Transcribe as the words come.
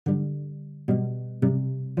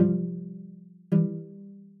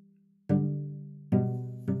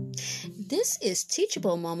This is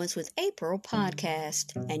Teachable Moments with April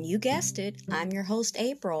podcast, and you guessed it, I'm your host,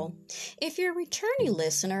 April. If you're a returning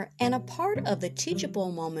listener and a part of the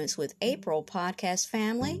Teachable Moments with April podcast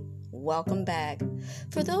family, welcome back.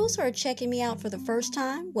 For those who are checking me out for the first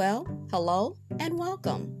time, well, hello and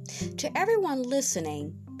welcome. To everyone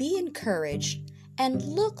listening, be encouraged and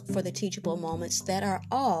look for the teachable moments that are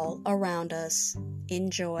all around us.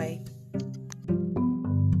 Enjoy.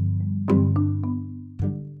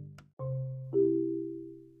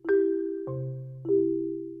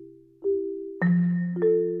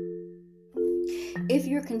 If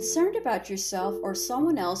you're concerned about yourself or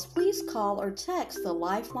someone else, please call or text the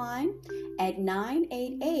Lifeline at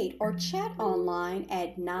 988 or chat online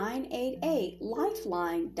at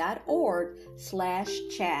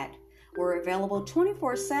 988lifeline.org/chat. We're available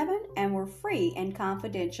 24/7 and we're free and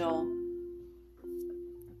confidential.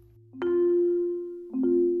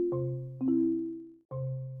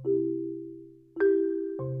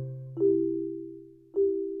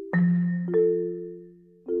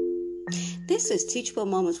 This is Teachable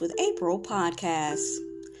Moments with April podcast.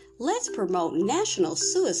 Let's promote National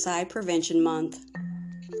Suicide Prevention Month.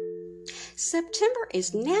 September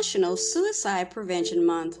is National Suicide Prevention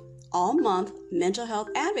Month. All month, mental health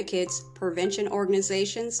advocates, prevention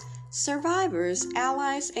organizations, survivors,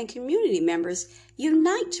 allies, and community members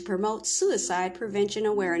unite to promote suicide prevention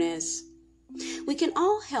awareness. We can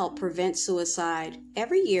all help prevent suicide.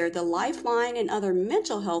 Every year, the Lifeline and other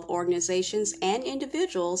mental health organizations and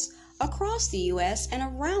individuals across the U.S. and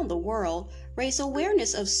around the world raise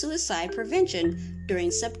awareness of suicide prevention during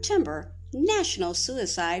September, National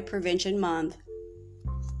Suicide Prevention Month.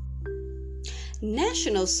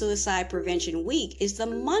 National Suicide Prevention Week is the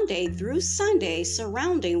Monday through Sunday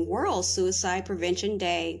surrounding World Suicide Prevention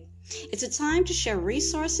Day. It's a time to share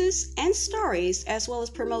resources and stories as well as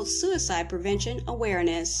promote suicide prevention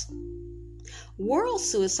awareness. World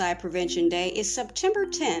Suicide Prevention Day is September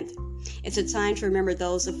 10th. It's a time to remember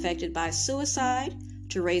those affected by suicide,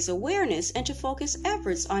 to raise awareness, and to focus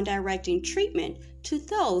efforts on directing treatment to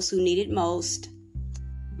those who need it most.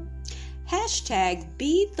 Hashtag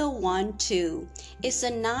 #BeTheOne2 is the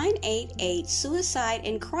 988 Suicide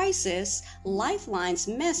in Crisis Lifeline's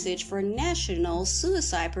message for National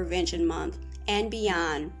Suicide Prevention Month and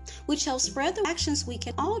beyond, which helps spread the actions we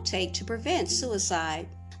can all take to prevent suicide.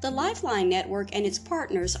 The Lifeline Network and its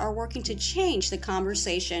partners are working to change the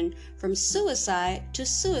conversation from suicide to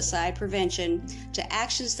suicide prevention to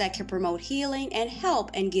actions that can promote healing and help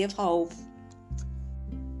and give hope.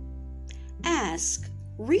 Ask.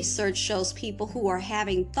 Research shows people who are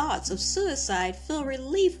having thoughts of suicide feel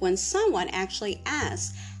relief when someone actually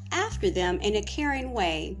asks after them in a caring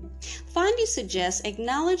way. Findings suggest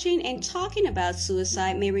acknowledging and talking about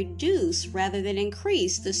suicide may reduce rather than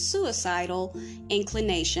increase the suicidal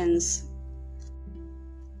inclinations.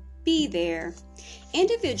 Be there.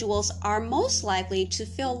 Individuals are most likely to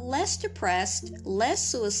feel less depressed, less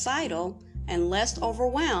suicidal, and less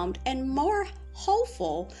overwhelmed, and more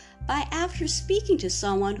hopeful by after speaking to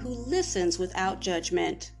someone who listens without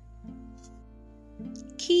judgment.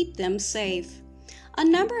 Keep them safe. A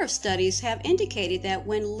number of studies have indicated that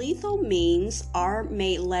when lethal means are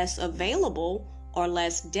made less available or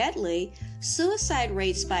less deadly, suicide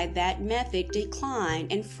rates by that method decline,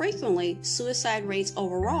 and frequently suicide rates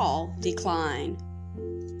overall decline.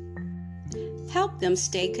 Help them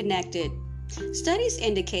stay connected. Studies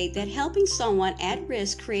indicate that helping someone at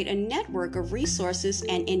risk create a network of resources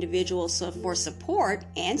and individuals for support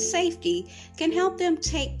and safety can help them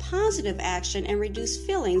take positive action and reduce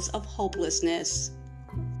feelings of hopelessness.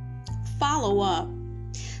 Follow up.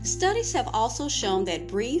 Studies have also shown that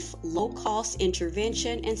brief, low-cost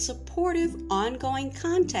intervention and supportive, ongoing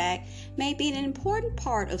contact may be an important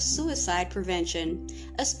part of suicide prevention,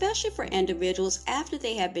 especially for individuals after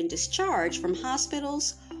they have been discharged from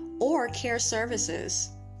hospitals or care services.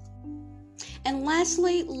 And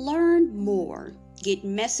lastly, learn more. Get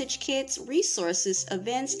message kits, resources,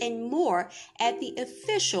 events, and more at the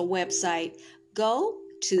official website. Go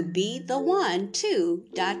to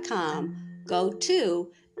BeTheOne2.com. Go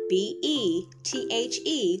to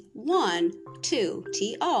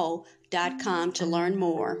BeThe12.com to learn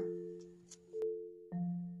more.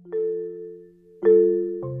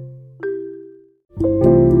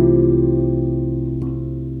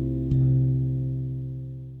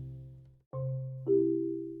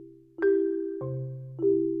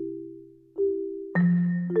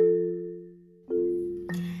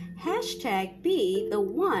 Hashtag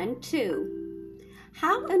 #BeTheOne2.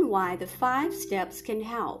 How and why the 5 steps can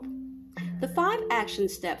help. The 5 action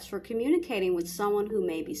steps for communicating with someone who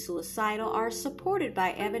may be suicidal are supported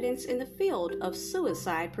by evidence in the field of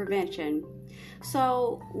suicide prevention.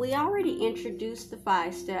 So we already introduced the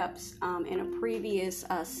 5 steps in a previous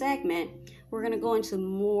segment. We're going to go into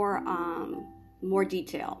more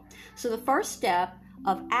detail. So the first step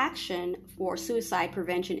of action for suicide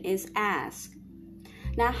prevention is ask.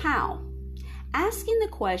 Now, how? Asking the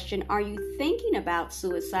question, "Are you thinking about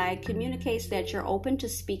suicide?" communicates that you're open to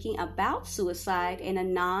speaking about suicide in a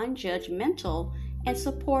non-judgmental and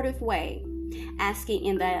supportive way. Asking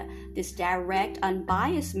in this direct,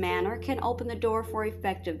 unbiased manner can open the door for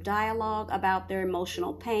effective dialogue about their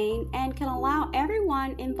emotional pain and can allow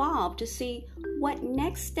everyone involved to see what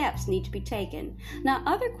next steps need to be taken. Now,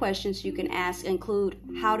 other questions you can ask include,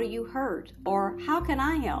 "How do you hurt?" or "How can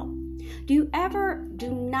I help?" Do not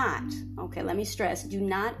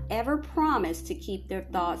ever promise to keep their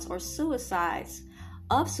thoughts or suicide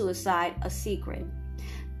a secret.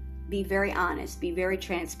 Be very honest, be very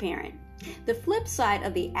transparent. The flip side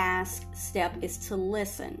of the ask step is to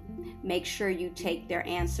listen. Make sure you take their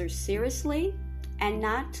answers seriously and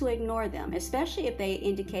not to ignore them, especially if they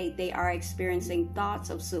indicate they are experiencing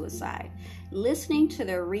thoughts of suicide. Listening to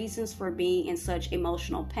their reasons for being in such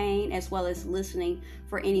emotional pain, as well as listening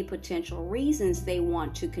for any potential reasons they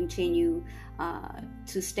want to continue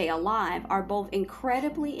to stay alive, are both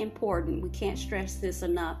incredibly important. We can't stress this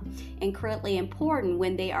enough. Incredibly important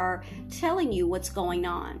when they are telling you what's going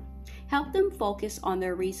on. Help them focus on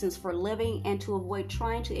their reasons for living and to avoid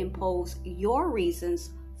trying to impose your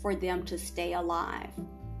reasons for them to stay alive.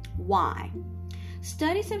 Why?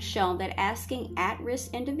 Studies have shown that asking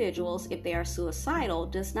at-risk individuals if they are suicidal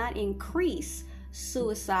does not increase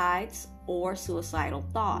suicides or suicidal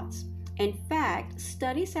thoughts. In fact,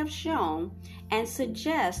 studies have shown and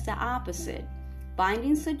suggest the opposite.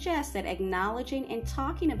 Findings suggest that acknowledging and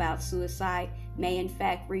talking about suicide may in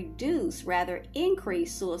fact reduce, rather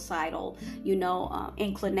increase suicidal,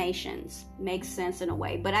 inclinations. Makes sense in a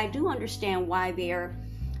way. But I do understand why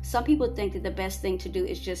some people think that the best thing to do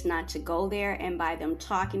is just not to go there, and by them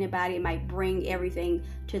talking about it might bring everything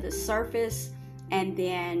to the surface and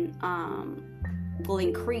then will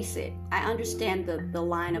increase it. I understand the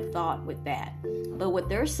line of thought with that. But what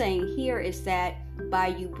they're saying here is that by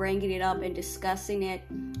you bringing it up and discussing it,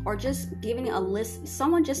 or just giving a list,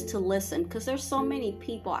 someone just to listen, because there's so many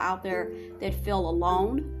people out there that feel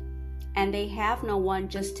alone and they have no one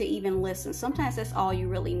just to even listen. Sometimes that's all you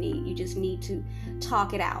really need. You just need to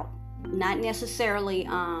talk it out, not necessarily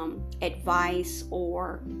advice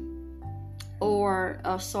or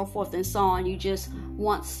so forth and so on. You just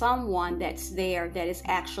want someone that's there that is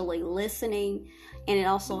actually listening, and it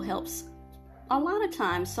also helps a lot of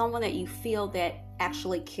times someone that you feel that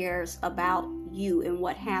actually cares about you and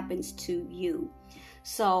what happens to you.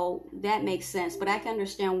 So that makes sense, but I can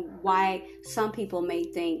understand why some people may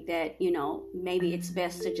think that, maybe it's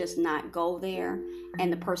best to just not go there,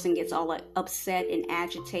 and the person gets all upset and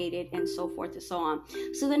agitated and so forth and so on.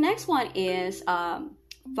 So the next one is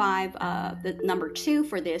the number 2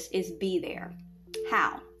 for this is be there.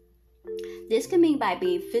 How? This can mean by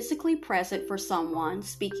being physically present for someone,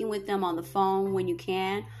 speaking with them on the phone when you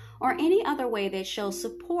can, or any other way that shows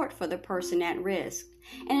support for the person at risk.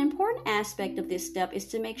 An important aspect of this step is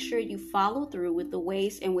to make sure you follow through with the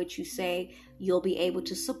ways in which you say you'll be able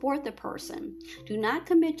to support the person. Do not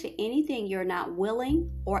commit to anything you're not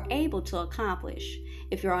willing or able to accomplish.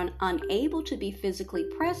 If you're unable to be physically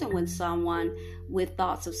present with someone with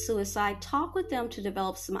thoughts of suicide, talk with them to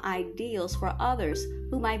develop some ideals for others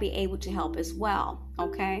who might be able to help as well.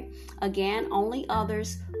 Okay? Again, only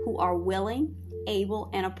others who are willing, able,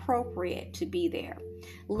 and appropriate to be there.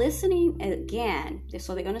 Listening again,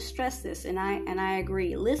 so they're going to stress this, and I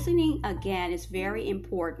agree. Listening again is very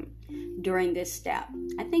important during this step.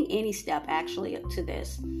 I think any step actually to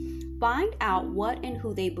this. Find out what and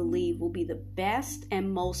who they believe will be the best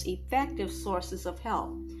and most effective sources of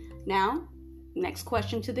help. Now, next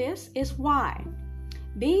question to this is why?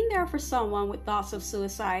 Being there for someone with thoughts of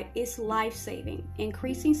suicide is life-saving,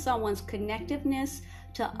 increasing someone's connectiveness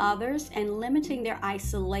to others and limiting their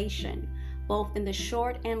isolation, both in the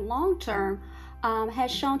short and long term, has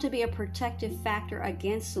shown to be a protective factor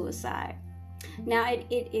against suicide. Now,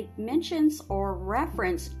 it mentions or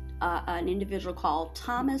referenced an individual called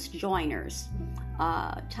Thomas Joyner,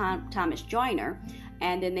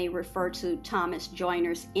 and then they refer to Thomas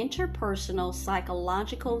Joyner's interpersonal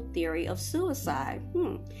psychological theory of suicide.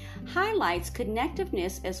 Highlights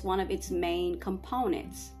connectiveness as one of its main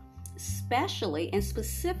components, especially and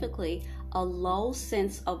specifically a low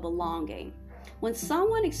sense of belonging. When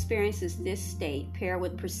someone experiences this state paired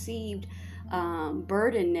with perceived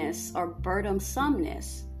burdenness or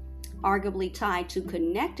burdensomeness, arguably tied to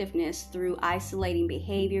connectiveness through isolating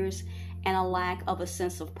behaviors and a lack of a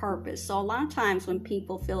sense of purpose. So a lot of times when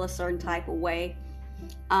people feel a certain type of way,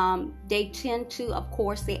 they tend to, of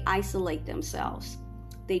course, they isolate themselves.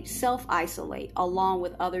 They self-isolate along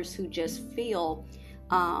with others who just feel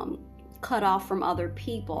cut off from other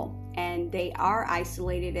people, and they are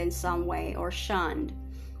isolated in some way or shunned.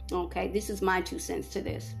 Okay, this is my 2 cents to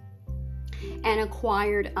this. An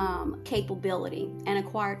acquired capability,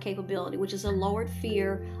 which is a lowered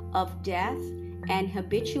fear of death and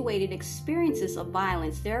habituated experiences of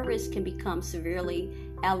violence, their risk can become severely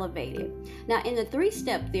elevated. Now, in the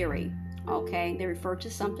 3-step theory, okay, they refer to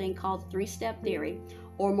something called 3-step theory,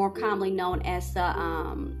 or more commonly known as the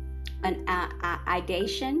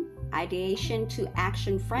ideation to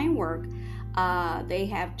action framework. They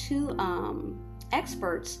have 2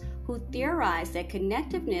 experts who theorize that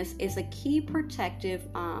connectiveness is a key protective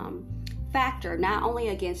factor, not only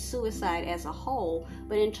against suicide as a whole,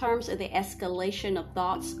 but in terms of the escalation of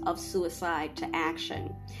thoughts of suicide to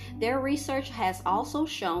action. Their research has also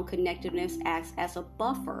shown connectiveness acts as a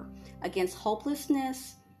buffer against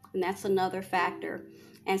hopelessness, and that's another factor,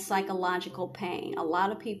 and psychological pain. A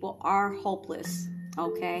lot of people are hopeless,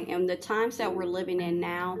 okay? And the times that we're living in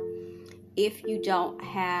now, if you don't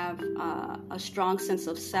have a strong sense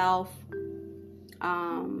of self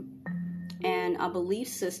and a belief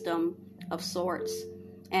system of sorts,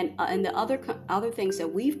 and the other things that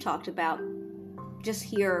we've talked about just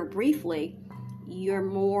here briefly, you're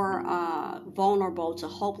more vulnerable to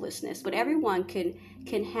hopelessness. But everyone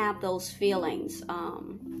can have those feelings.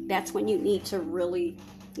 That's when you need to really,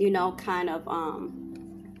 kind of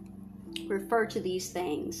refer to these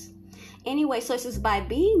things. Anyway, so it says by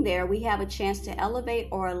being there, we have a chance to elevate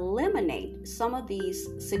or eliminate some of these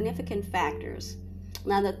significant factors.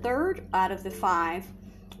 Now, the third out of the 5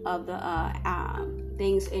 of the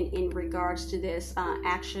things in regards to this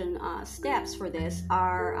action steps for this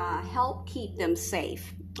are help keep them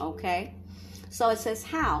safe. Okay, so it says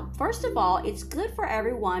how. First of all, it's good for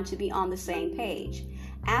everyone to be on the same page.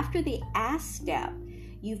 After the ask step,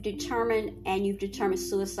 you've determined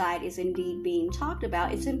suicide is indeed being talked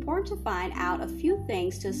about, it's important to find out a few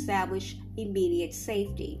things to establish immediate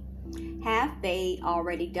safety. Have they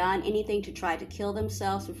already done anything to try to kill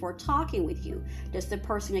themselves before talking with you? Does the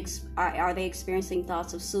person are they experiencing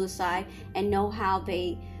thoughts of suicide and know how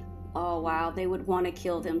they would want to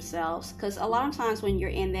kill themselves? Because a lot of times when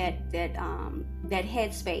you're in that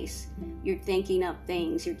headspace, you're thinking of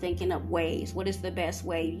things, you're thinking of ways. What is the best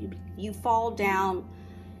way? You fall down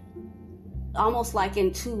almost like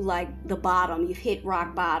into like the bottom. You've hit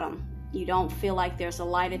rock bottom. You don't feel like there's a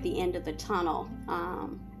light at the end of the tunnel.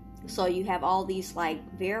 So you have all these like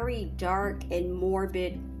very dark and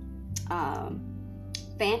morbid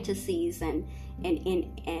fantasies and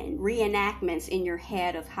reenactments in your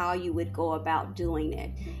head of how you would go about doing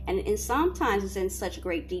it. And sometimes it's in such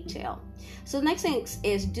great detail. So the next thing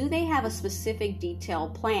is, do they have a specific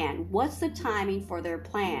detailed plan? What's the timing for their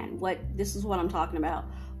plan? This is what I'm talking about.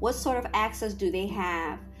 What sort of access do they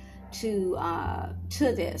have to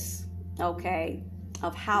this? Okay,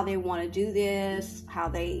 of how they want to do this, how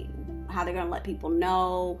they're going to let people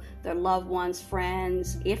know, their loved ones,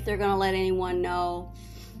 friends, if they're going to let anyone know.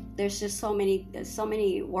 There's just so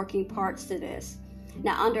many working parts to this.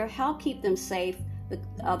 Now, under help keep them safe, the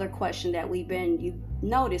other question that you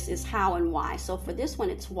notice is how and why. So for this one,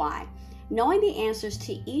 it's why. Knowing the answers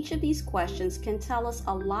to each of these questions can tell us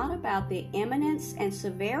a lot about the imminence and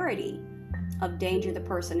severity of danger the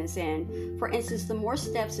person is in. For instance, the more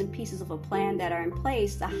steps and pieces of a plan that are in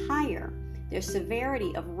place, the higher their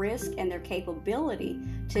severity of risk and their capability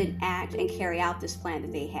to enact and carry out this plan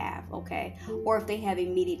that they have, okay? Or if they have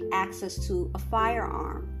immediate access to a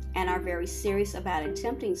firearm and are very serious about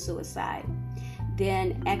attempting suicide,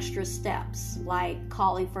 then extra steps like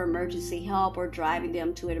calling for emergency help or driving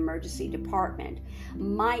them to an emergency department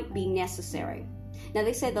might be necessary. Now,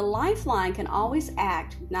 they say the lifeline can always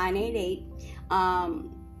act, 988,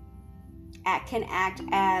 can act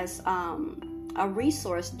as a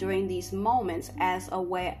resource during these moments as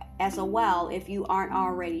well if you aren't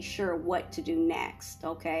already sure what to do next,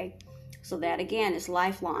 okay? So that again is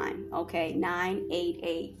lifeline, okay,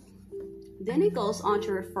 988. Then it goes on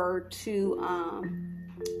to refer to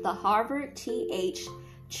the Harvard T.H.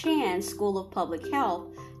 Chan School of Public Health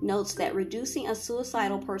notes that reducing a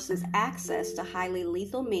suicidal person's access to highly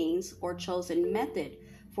lethal means or chosen method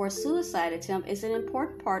for a suicide attempt is an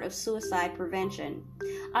important part of suicide prevention.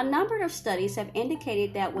 A number of studies have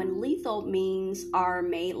indicated that when lethal means are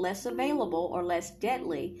made less available or less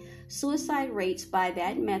deadly, suicide rates by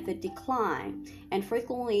that method decline, and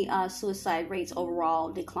frequently suicide rates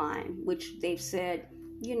overall decline, which they've said,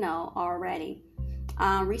 already.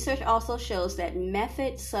 Research also shows that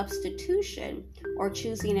method substitution, or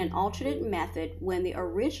choosing an alternate method when the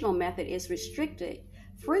original method is restricted,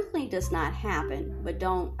 frequently does not happen, but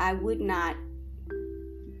I would not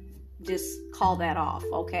just call that off,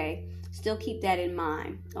 okay? Still keep that in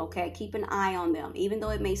mind, okay? Keep an eye on them. Even though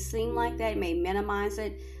it may seem like that, it may minimize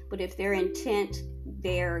it, but if they're intent,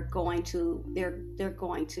 they're going to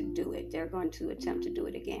do it. They're going to attempt to do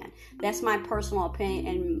it again. That's my personal opinion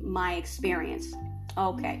and my experience.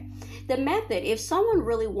 Okay. The method, if someone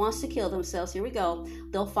really wants to kill themselves, here we go,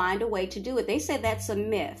 they'll find a way to do it. They said that's a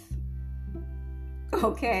myth.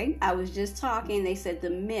 Okay, I was just talking. They said the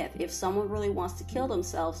myth, if someone really wants to kill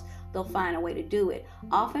themselves, they'll find a way to do it,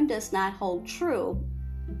 often does not hold true.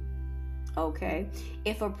 Okay,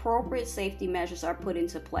 if appropriate safety measures are put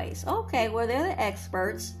into place. Okay, well, they're the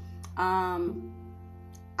experts.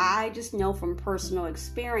 I just know from personal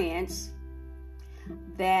experience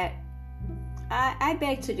that I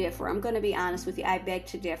beg to differ. I'm going to be honest with you. I beg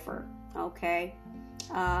to differ. Okay.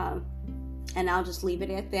 And I'll just leave it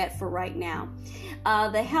at that for right now.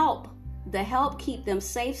 The help keep them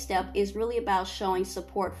safe step is really about showing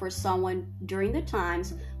support for someone during the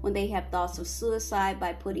times when they have thoughts of suicide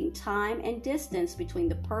by putting time and distance between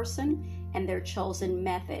the person and their chosen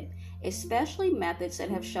method, especially methods that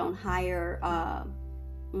have shown higher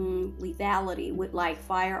lethality with like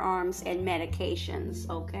firearms and medications.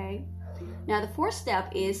 Okay. Now the fourth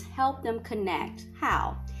step is help them connect.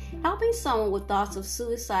 How? Helping someone with thoughts of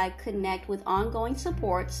suicide connect with ongoing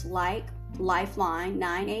supports like Lifeline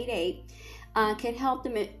 988 can help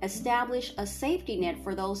them establish a safety net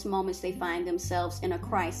for those moments they find themselves in a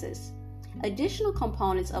crisis. Additional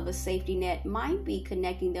components of a safety net might be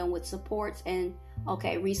connecting them with supports and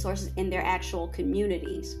resources in their actual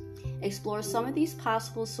communities. Explore some of these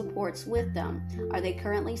possible supports with them. Are they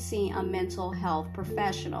currently seeing a mental health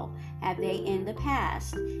professional? Have they in the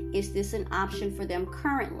past? Is this an option for them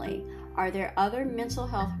currently? Are there other mental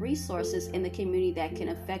health resources in the community that can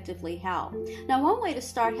effectively help? Now, one way to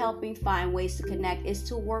start helping find ways to connect is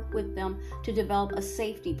to work with them to develop a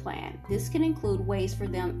safety plan. This can include ways for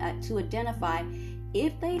them to identify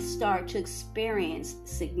if they start to experience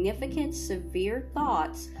significant, severe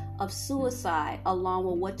thoughts of suicide, along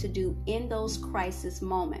with what to do in those crisis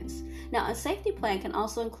moments. Now, a safety plan can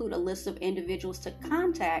also include a list of individuals to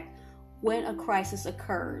contact when a crisis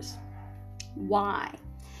occurs. Why?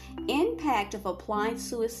 Impact of applying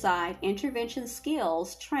suicide intervention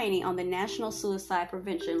skills training on the National Suicide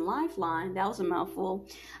Prevention Lifeline, that was a mouthful,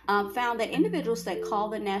 found that individuals that call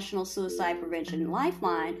the National Suicide Prevention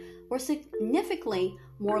Lifeline were significantly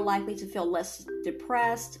more likely to feel less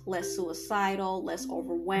depressed, less suicidal, less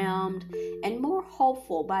overwhelmed, and more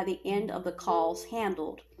hopeful by the end of the calls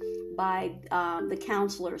handled by the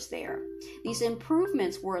counselors there. These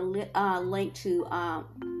improvements were linked to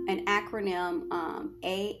an acronym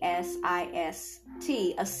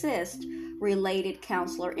assist related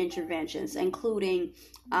counselor interventions, including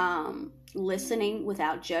listening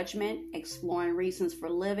without judgment, exploring reasons for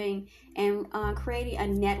living, and creating a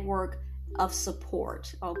network of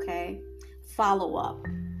support. Okay, follow up.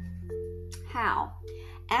 How?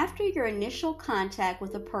 After your initial contact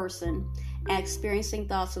with a person experiencing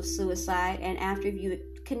thoughts of suicide, and after you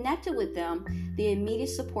connected with them, the immediate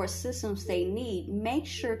support systems they need, make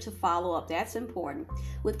sure to follow up. That's important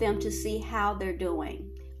with them to see how they're doing.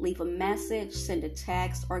 Leave a message, send a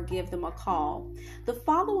text, or give them a call. The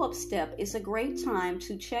follow-up step is a great time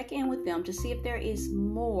to check in with them to see if there is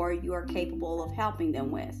more you are capable of helping them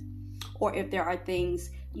with, or if there are things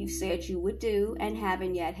you said you would do and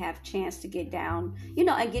haven't yet have chance to get down,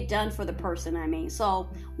 and get done for the person, So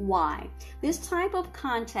why? This type of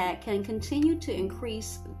contact can continue to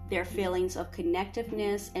increase their feelings of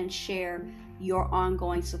connectiveness and share your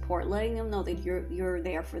ongoing support, letting them know that you're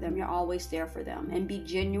there for them. You're always there for them, and be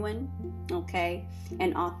genuine, okay,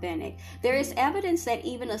 and authentic. There is evidence that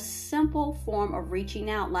even a simple form of reaching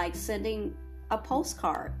out, like sending a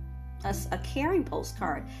postcard, a caring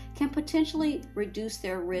postcard, can potentially reduce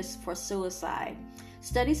their risk for suicide.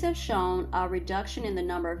 Studies have shown a reduction in the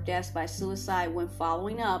number of deaths by suicide when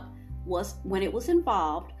following up when it was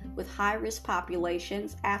involved with high-risk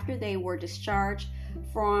populations after they were discharged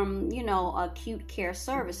from, acute care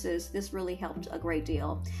services. This really helped a great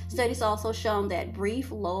deal. Studies also shown that brief,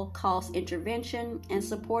 low-cost intervention and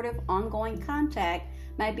supportive ongoing contact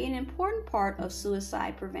might be an important part of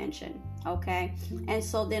suicide prevention. Okay, and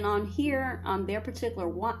so then on here, on their particular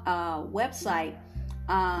website,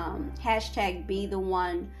 hashtag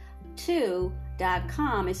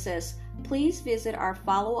BeTheOne2.com, it says, please visit our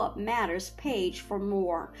follow-up matters page for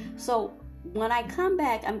more. So when I come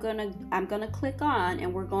back, I'm gonna click on,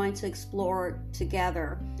 and we're going to explore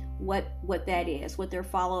together what that is, what their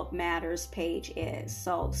follow-up matters page is.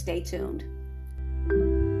 So stay tuned.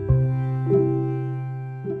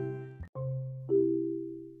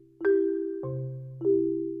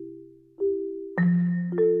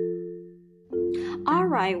 All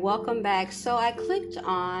right, welcome back. So I clicked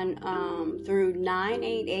on through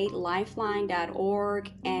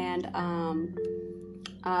 988lifeline.org and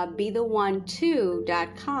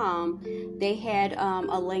BeTheOne2.com. They had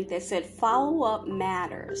a link that said follow-up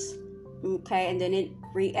matters. Okay, and then it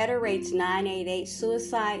reiterates 988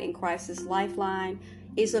 Suicide and Crisis Lifeline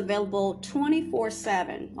is available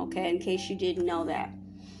 24/7. Okay, in case you didn't know that.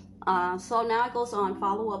 So now it goes on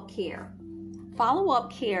follow-up care. Follow-up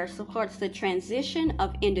care supports the transition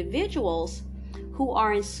of individuals who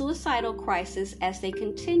are in suicidal crisis as they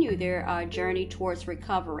continue their journey towards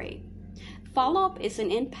recovery. Follow-up is an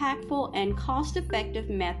impactful and cost-effective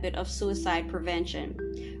method of suicide prevention.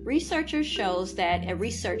 Research shows that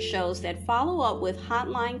follow-up with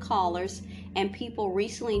hotline callers and people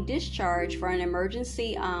recently discharged for an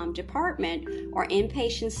emergency department or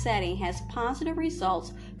inpatient setting has positive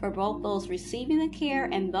results for both those receiving the care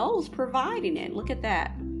and those providing it. Look at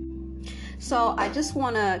that. So I just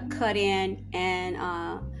want to cut in, and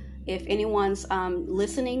if anyone's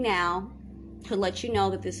listening now, to let you know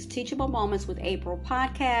that this is Teachable Moments with April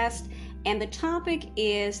podcast, and the topic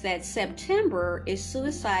is that September is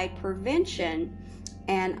Suicide Prevention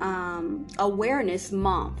and Awareness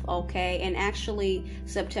Month, okay? And actually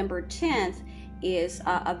September 10th is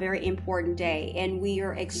a very important day, and we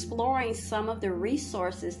are exploring some of the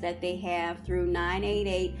resources that they have through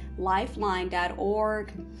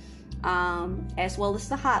 988lifeline.org, as well as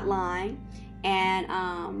the hotline, and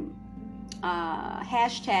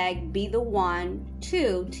hashtag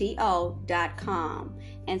BeTheOne2.com,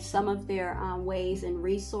 and some of their ways and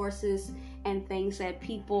resources and things that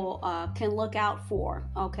people can look out for,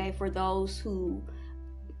 okay, for those who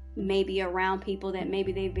may be around people that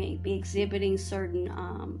maybe they be exhibiting certain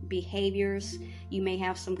behaviors. You may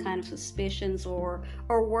have some kind of suspicions or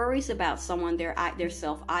worries about someone. They're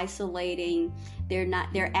self-isolating,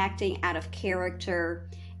 they're acting out of character,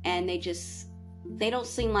 and they don't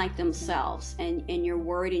seem like themselves, and you're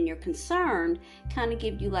worried and you're concerned. Kind of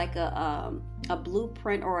give you like a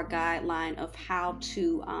blueprint or a guideline of how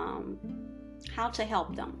to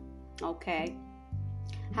help them, okay?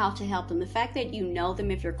 How to help them. The fact that you know them,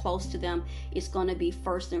 if you're close to them, is going to be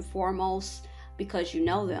first and foremost because you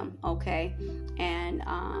know them, okay? And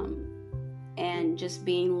just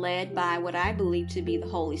being led by what I believe to be the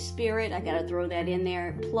Holy Spirit. I got to throw that in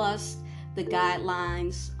there. Plus the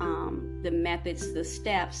guidelines, the methods, the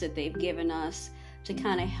steps that they've given us to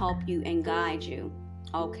kind of help you and guide you,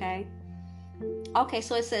 okay? Okay,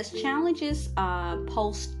 so it says challenges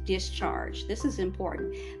post-discharge. This is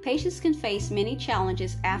important. Patients can face many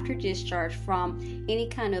challenges after discharge from any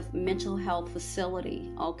kind of mental health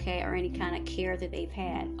facility, okay, or any kind of care that they've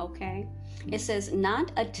had, okay? It says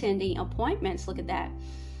not attending appointments. Look at that.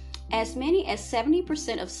 As many as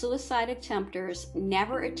 70% of suicide attempters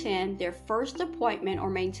never attend their first appointment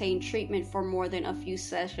or maintain treatment for more than a few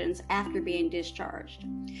sessions after being discharged.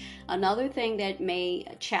 Another thing that may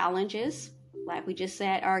challenges, like we just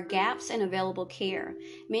said, are gaps in available care.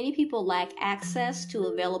 Many people lack access to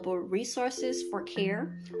available resources for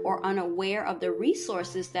care or unaware of the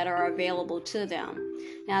resources that are available to them.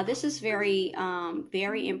 Now, this is very,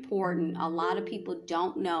 very important. A lot of people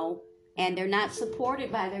don't know, and they're not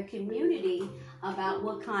supported by their community about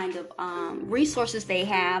what kind of resources they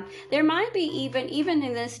have. There might be even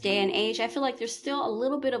in this day and age, I feel like there's still a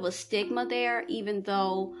little bit of a stigma there, even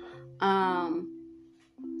though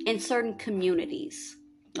in certain communities,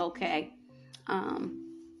 okay?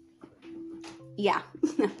 Yeah.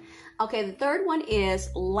 Okay, the third one is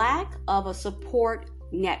lack of a support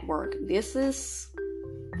network. This is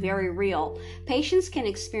very real. Patients can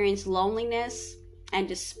experience loneliness and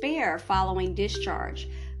despair following discharge.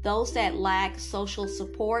 Those that lack social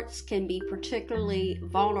supports can be particularly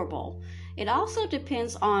vulnerable. It also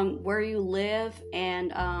depends on where you live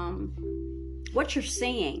and what you're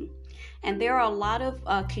seeing. And there are a lot of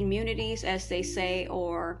communities, as they say,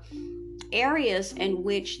 or areas in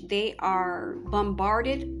which they are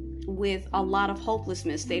bombarded with a lot of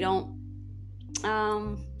hopelessness. They don't,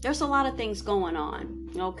 there's a lot of things going on,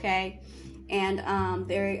 okay? and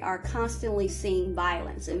they are constantly seeing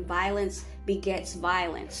violence, and violence begets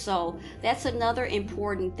violence. So that's another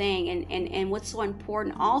important thing. And what's so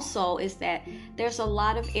important also is that there's a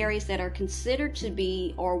lot of areas that are considered to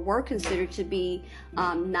be, or were considered to be,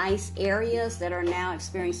 nice areas that are now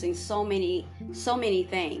experiencing so many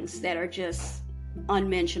things that are just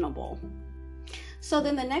unmentionable. So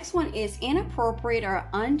then the next one is inappropriate or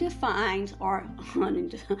undefined or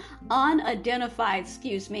unidentified,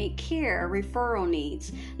 care referral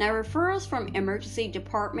needs. Now, referrals from emergency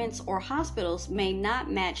departments or hospitals may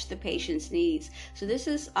not match the patient's needs. So this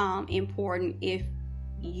is important if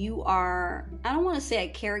you are, I don't want to say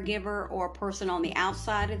a caregiver or a person on the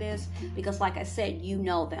outside of this, because like I said, you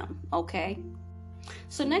know them, okay?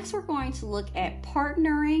 So next we're going to look at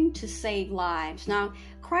partnering to save lives. Now,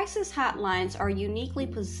 crisis hotlines are uniquely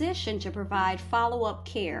positioned to provide follow-up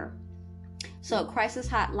care. So crisis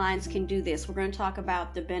hotlines can do this. We're going to talk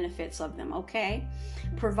about the benefits of them, okay?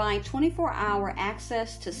 Provide 24-hour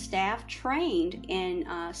access to staff trained in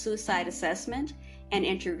suicide assessment and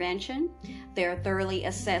intervention. They're thoroughly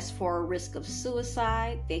assessed for a risk of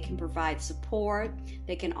suicide. They can provide support.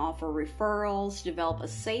 They can offer referrals, develop a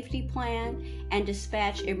safety plan, and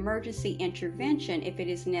dispatch emergency intervention if it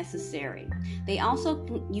is necessary. They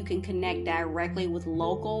also, you can connect directly with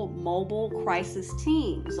local mobile crisis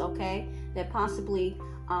teams, okay, that possibly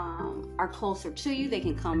are closer to you. They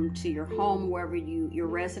can come to your home, wherever your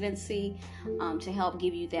residency, to help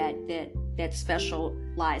give you that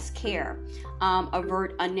specialized care.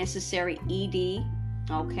 Avert unnecessary ED,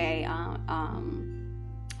 okay,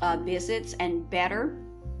 visits, and better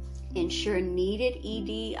ensure needed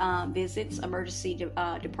ED visits, emergency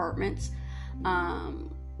departments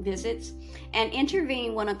visits, and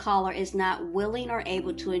intervene when a caller is not willing or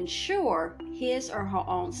able to ensure his or her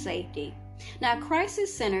own safety. Now,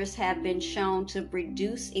 crisis centers have been shown to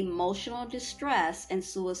reduce emotional distress and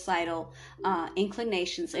suicidal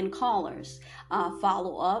inclinations in callers.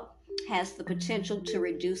 Follow-up has the potential to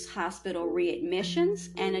reduce hospital readmissions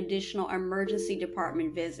and additional emergency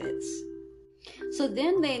department visits. So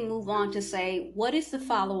then they move on to say, what is the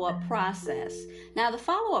follow-up process? Now, the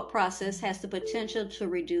follow-up process has the potential to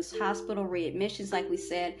reduce hospital readmissions, like we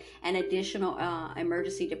said, and additional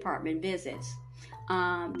emergency department visits.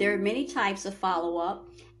 There are many types of follow-up,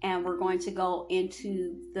 and we're going to go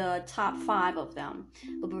into the top 5 of them.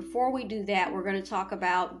 But before we do that, we're going to talk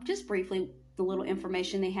about, just briefly, the little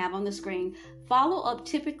information they have on the screen. Follow-up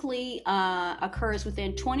typically occurs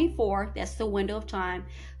within 24, that's the window of time,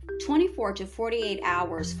 24 to 48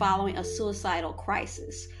 hours following a suicidal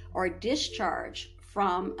crisis or discharge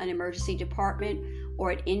from an emergency department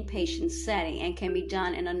or an inpatient setting, and can be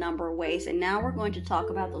done in a number of ways. And now we're going to talk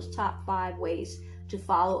about those top 5 ways to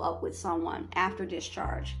follow up with someone after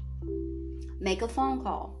discharge. Make a phone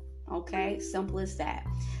call, okay? Simple as that.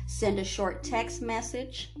 Send a short text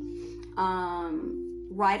message.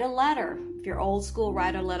 Write a letter. If you're old school,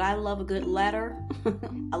 write a letter. I love a good letter.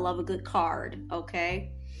 I love a good card,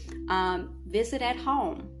 okay? Visit at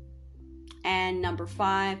home. And number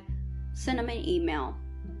 5, send them an email,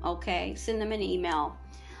 okay? Send them an email.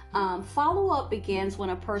 Follow-up begins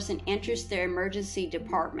when a person enters their emergency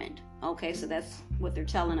department. Okay, so that's what they're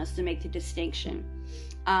telling us to make the distinction.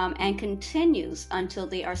 And continues until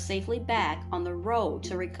they are safely back on the road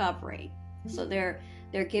to recovery. So they're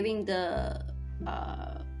giving the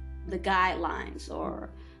guidelines, or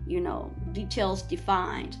details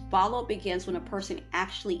defined. Follow-up begins when a person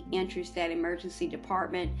actually enters that emergency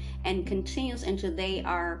department and continues until they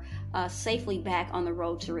are safely back on the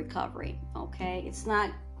road to recovery. Okay, it's not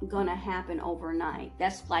gonna happen overnight.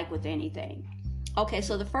 That's like with anything. Okay,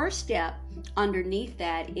 so the first step underneath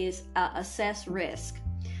that is assess risk.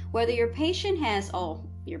 Whether your patient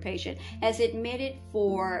was admitted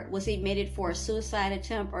for a suicide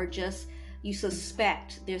attempt, or just you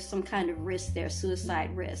suspect there's some kind of risk there,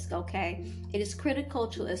 suicide risk, okay? It is critical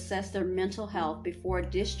to assess their mental health before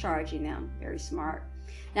discharging them. Very smart.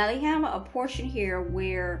 Now, they have a portion here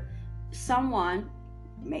where someone,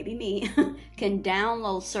 maybe me, can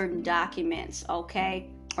download certain documents, okay,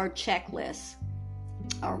 or checklists,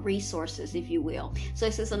 or resources, if you will. So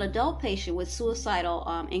it says an adult patient with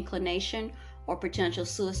suicidal inclination or potential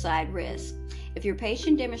suicide risk. If your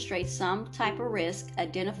patient demonstrates some type of risk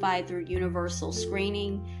identified through universal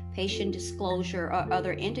screening, patient disclosure, or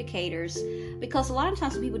other indicators, because a lot of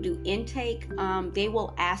times when people do intake, they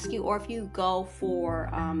will ask you, or if you go for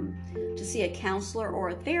to see a counselor or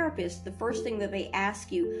a therapist, the first thing that they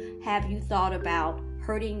ask you, have you thought about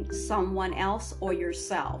hurting someone else or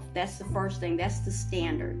yourself. That's the first thing. That's the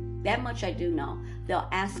standard. That much I do know. They'll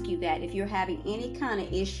ask you that if you're having any kind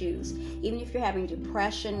of issues, even if you're having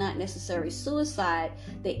depression, not necessarily suicide,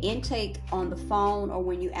 the intake on the phone or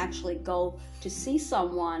when you actually go to see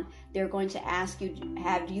someone, they're going to ask you,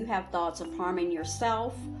 do you have thoughts of harming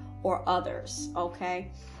yourself or others?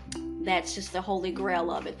 Okay? That's just the holy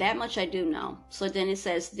grail of it. That much I do know. So then it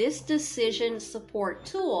says, this decision support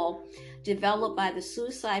tool developed by the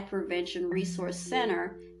Suicide Prevention Resource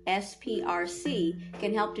Center, SPRC,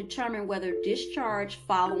 can help determine whether discharge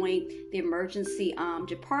following the emergency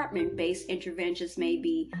department-based interventions may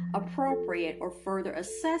be appropriate, or further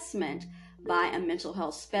assessment by a mental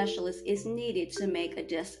health specialist is needed to make a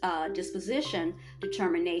disposition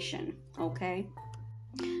determination. Okay?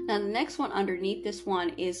 Now the next one underneath this one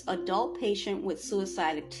is adult patient with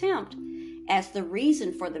suicide attempt as the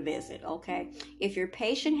reason for the visit. Okay? If your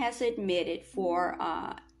patient has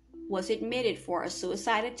was admitted for a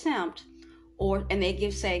suicide attempt, and they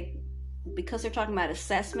give, say, because they're talking about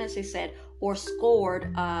assessments, they said, or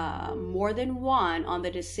scored more than 1 on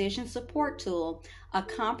the decision support tool, a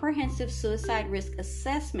comprehensive suicide risk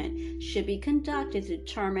assessment should be conducted to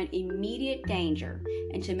determine immediate danger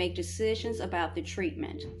and to make decisions about the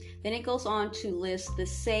treatment. Then it goes on to list the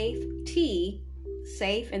SAFE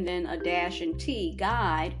and then a dash and T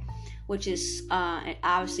guide, which is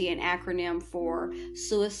obviously an acronym for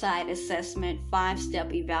Suicide Assessment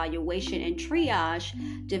 5-Step Evaluation and Triage,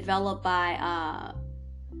 developed by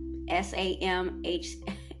SAMHSA,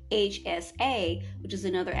 which is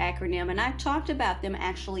another acronym. And I've talked about them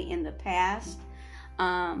actually in the past.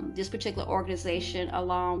 This particular organization,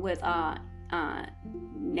 along with NAMI,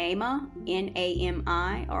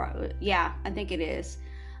 N-A-M-I, I think it is.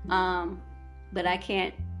 But I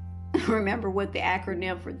can't remember what the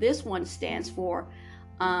acronym for this one stands for,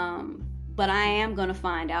 but I am going to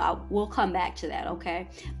find out. We'll come back to that, okay?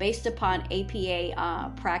 Based upon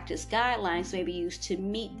APA practice guidelines may be used to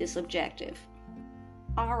meet this objective.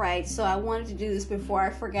 All right, so I wanted to do this before I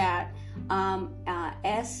forgot.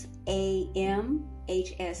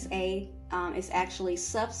 SAMHSA is actually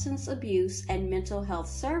Substance Abuse and Mental Health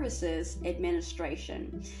Services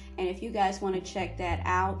Administration. And if you guys want to check that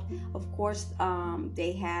out, of course,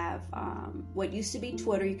 they have what used to be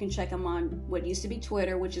Twitter. You can check them on what used to be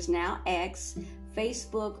Twitter, which is now X,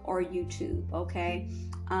 Facebook, or YouTube, okay?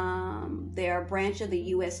 They're a branch of the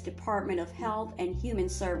U.S. Department of Health and Human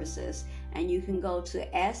Services, and you can go to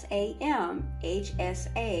samhsa.gov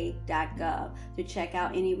to check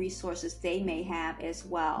out any resources they may have as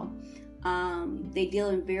well. They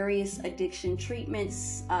deal in various addiction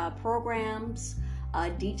treatments, programs,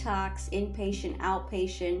 detox, inpatient,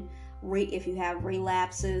 outpatient. If you have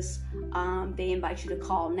relapses, they invite you to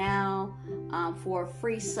call now for a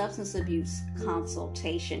free substance abuse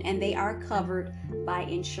consultation, and they are covered by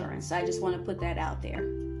insurance. So I just want to put that out there.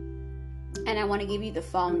 And I want to give you the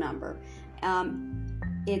phone number.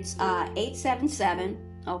 It's 877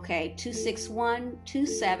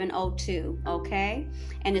 261-2702, okay?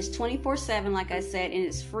 And it's 24/7, like I said, and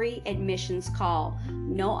it's free admissions call.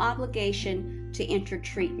 No obligation to enter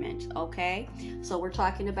treatment, okay? So we're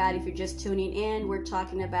talking about, if you're just tuning in, we're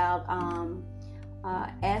talking about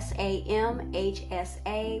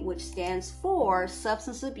SAMHSA, which stands for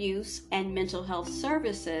Substance Abuse and Mental Health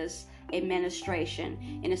Services Administration,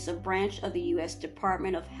 and it's a branch of the U.S.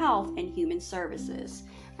 Department of Health and Human Services.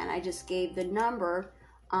 And I just gave the number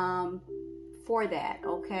for that,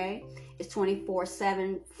 okay? It's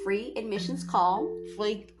 24/7 free admissions call,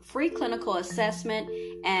 free clinical assessment,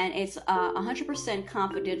 and it's 100%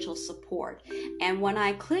 confidential support. And when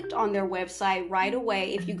I clicked on their website right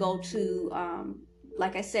away, if you go to,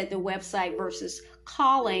 like I said, the website versus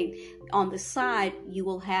calling, on the side, you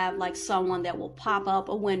will have like someone that will pop up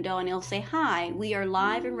a window and they'll say, "Hi, we are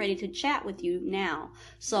live and ready to chat with you now.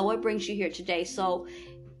 So what brings you here today?" So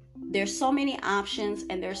there's so many options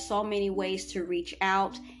and there's so many ways to reach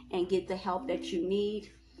out and get the help that you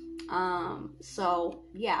need. So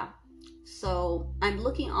I'm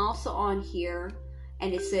looking also on here,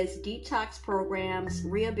 and it says detox programs,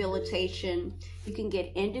 rehabilitation. You can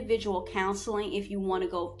get individual counseling if you want to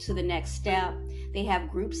go to the next step. They have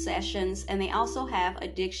group sessions, and they also have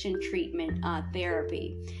addiction treatment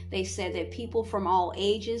therapy. They said that people from all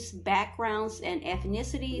ages, backgrounds, and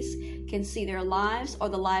ethnicities can see their lives or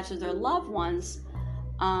the lives of their loved ones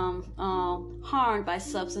harmed by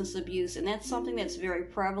substance abuse, and that's something that's very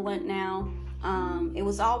prevalent now. It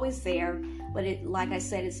was always there, but like I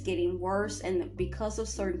said, it's getting worse, and because of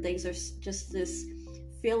certain things, there's just this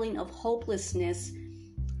feeling of hopelessness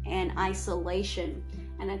and isolation,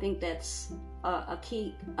 and I think that's a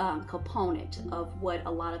key component of what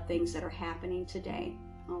a lot of things that are happening today.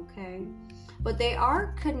 Okay, but they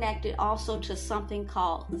are connected also to something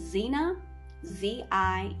called Zinnia,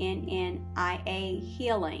 Zinnia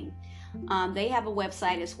Healing. They have a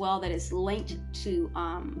website as well that is linked to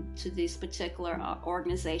this particular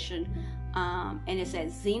organization, and it's at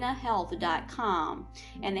zinniahealth.com.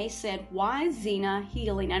 And they said, why Zinnia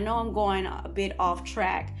Healing? I know I'm going a bit off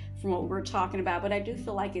track from what we're talking about, but I do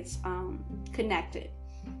feel like it's connected.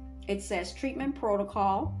 It says treatment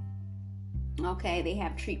protocol. Okay, they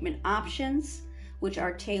have treatment options, which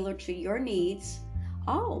are tailored to your needs.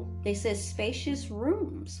 Oh, they said spacious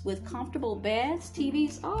rooms with comfortable beds,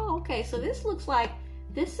 TVs. Oh, okay, so this looks like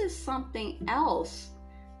this is something else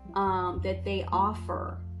that they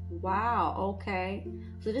offer. Wow, okay.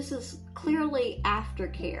 So this is clearly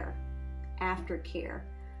aftercare.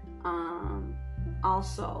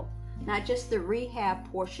 Also, not just the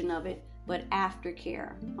rehab portion of it, but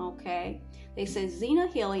aftercare. Okay. They say Zinnia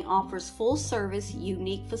Healing offers full service,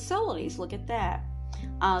 unique facilities. Look at that.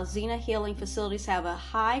 Zinnia Healing facilities have a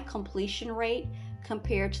high completion rate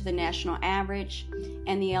compared to the national average,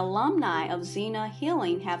 and the alumni of Zinnia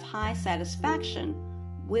Healing have high satisfaction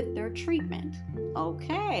with their treatment.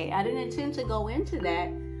 Okay, I didn't intend to go into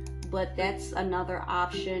that, but that's another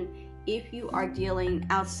option if you are dealing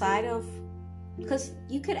outside of, because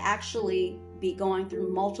you could actually be going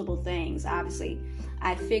through multiple things. Obviously,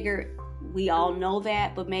 I figure we all know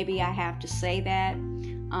that, but maybe I have to say that.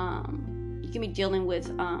 You can be dealing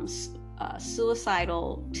with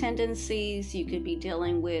suicidal tendencies. You could be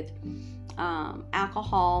dealing with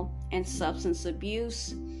alcohol and substance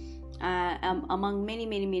abuse, among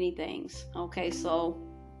many things. Okay, so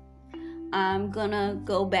I'm gonna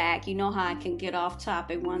go back. You know how I can get off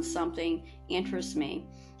topic once something interests me.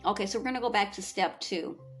 Okay, so we're gonna go back to step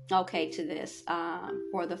 2. Okay, to this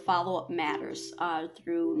for the follow-up matters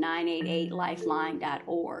through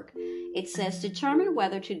 988lifeline.org. It says determine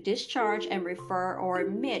whether to discharge and refer or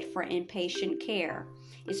admit for inpatient care.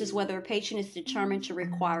 It says whether a patient is determined to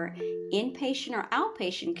require inpatient or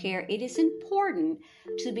outpatient care, it is important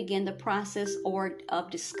to begin the process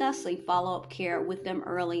of discussing follow-up care with them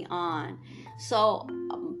early on. So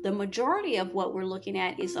the majority of what we're looking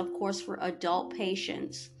at is, of course, for adult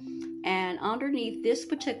patients. And underneath this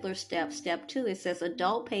particular step, step 2, it says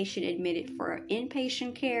adult patient admitted for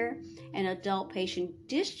inpatient care and adult patient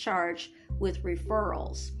discharged with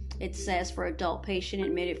referrals. It says for adult patient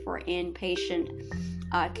admitted for inpatient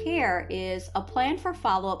care is a plan for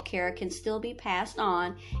follow-up care can still be passed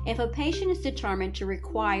on if a patient is determined to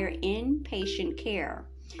require inpatient care,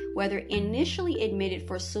 whether initially admitted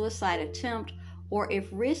for suicide attempt or if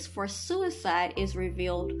risk for suicide is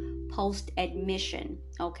revealed post-admission.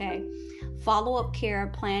 Okay, follow-up care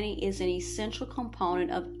planning is an essential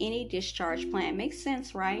component of any discharge plan. Makes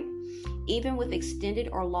sense, right? Even with extended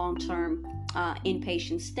or long-term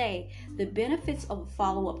inpatient stay, the benefits of a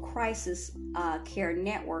follow-up crisis care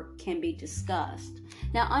network can be discussed.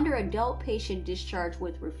 Now, under adult patient discharge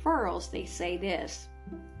with referrals, they say this.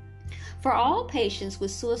 For all patients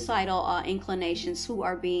with suicidal inclinations who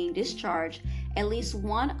are being discharged, at least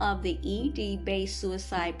one of the ED-based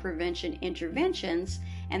suicide prevention interventions,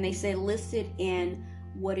 and they say listed in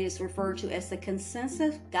what is referred to as the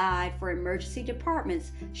consensus guide for emergency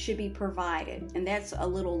departments, should be provided. And that's a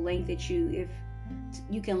little link that you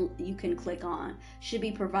can click on. Should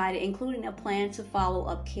be provided, including a plan to follow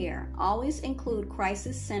up care. Always include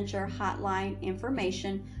crisis center hotline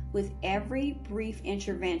information with every brief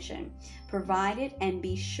intervention provided, and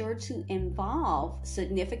be sure to involve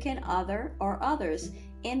significant other or others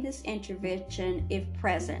in this intervention if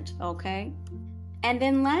present. Okay. And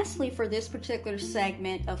then lastly, for this particular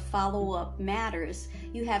segment of follow-up matters,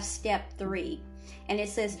 you have step 3, and it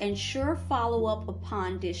says ensure follow-up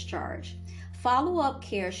upon discharge. Follow-up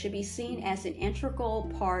care should be seen as an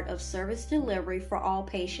integral part of service delivery for all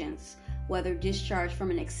patients, whether discharged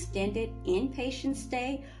from an extended inpatient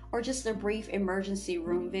stay or just a brief emergency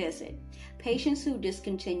room visit. Patients who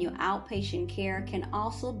discontinue outpatient care can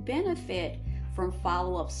also benefit from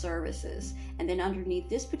follow-up services. And then underneath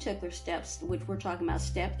this particular steps, which we're talking about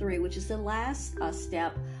step 3, which is the last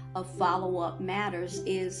step of follow-up matters,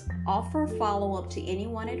 is offer follow-up to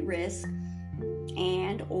anyone at risk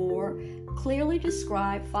and or clearly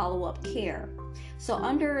describe follow-up care. So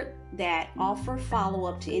under that offer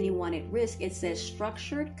follow-up to anyone at risk, it says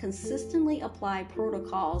structured, consistently applied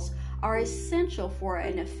protocols are essential for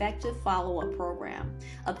an effective follow-up program.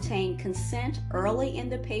 Obtain consent early in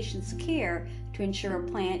the patient's care to ensure a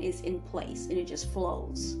plan is in place and it just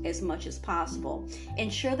flows as much as possible.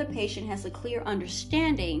 Ensure the patient has a clear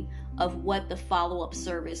understanding of what the follow-up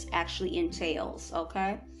service actually entails,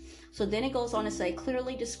 okay? So then it goes on to say,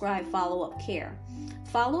 clearly describe follow-up care.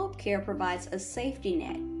 Follow-up care provides a safety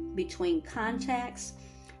net between contacts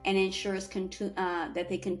and ensures that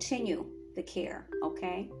they continue the care,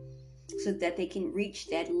 okay? So that they can reach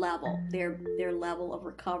that level, their level of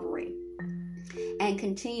recovery. And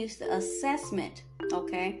continues the assessment,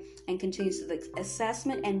 okay? And continues the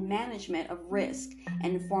assessment and management of risk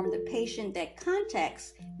and inform the patient that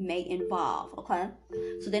contacts may involve, okay?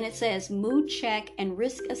 So then it says mood check and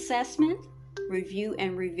risk assessment, review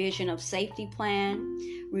and revision of safety plan,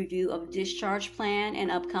 review of discharge plan and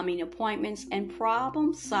upcoming appointments, and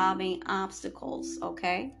problem-solving obstacles,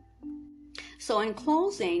 okay? So in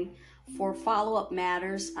closing, for follow-up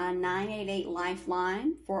matters, 988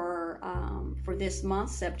 Lifeline for this month,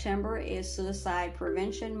 September, is Suicide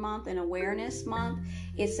Prevention Month and Awareness Month.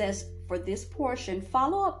 It says for this portion,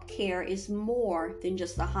 follow-up care is more than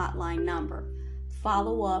just a hotline number.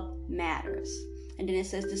 Follow-up matters. And then it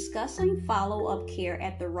says discussing follow-up care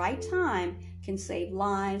at the right time can save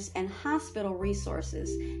lives and hospital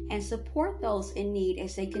resources and support those in need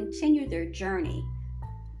as they continue their journey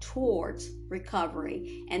towards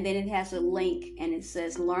recovery. And then it has a link and it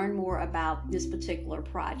says learn more about this particular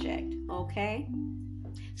project, okay?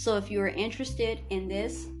 So if you are interested in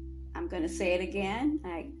this, I'm going to say it again,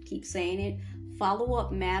 I keep saying it,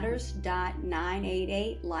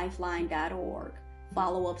 followupmatters.988lifeline.org.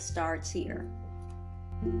 Follow-up starts here.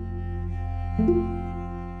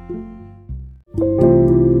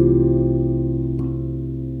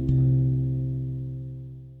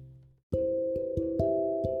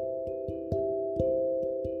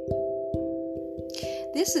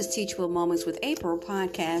 This is Teachable Moments with April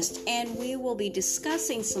podcast, and we will be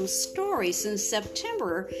discussing some stories since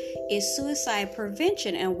September is Suicide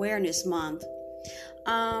Prevention and Awareness Month.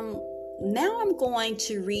 Now I'm going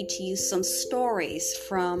to read to you some stories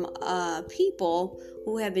from people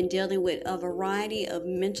who have been dealing with a variety of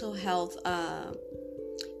mental health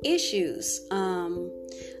issues from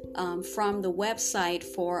the website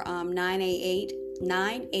for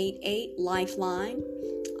 988 Lifeline.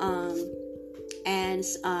 And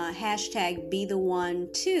hashtag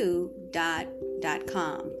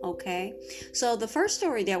BeTheOne2.com. Okay, so the first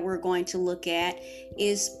story that we're going to look at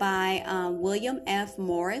is by William F.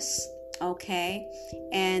 Morris. Okay,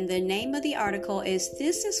 and the name of the article is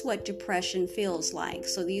 "This is What Depression Feels Like."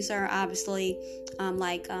 So these are obviously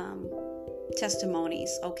testimonies.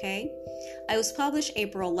 Okay, it was published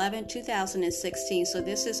April 11, 2016. So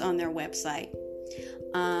this is on their website.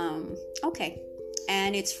 Okay.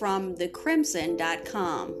 And it's from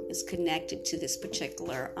thecrimson.com. It's connected to this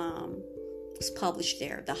particular, it's published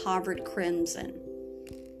there, the Harvard Crimson.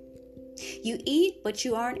 You eat, but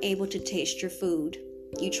you aren't able to taste your food.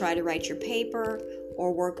 You try to write your paper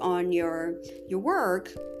or work on your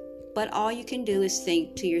work, but all you can do is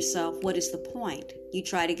think to yourself, what is the point? You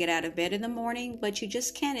try to get out of bed in the morning, but you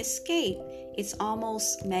just can't escape. It's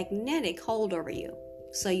almost magnetic hold over you.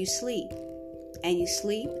 So you sleep, and you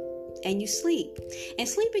sleep, and you sleep. And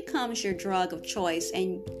sleep becomes your drug of choice,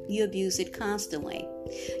 and you abuse it constantly.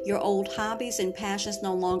 Your old hobbies and passions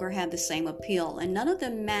no longer have the same appeal, and none of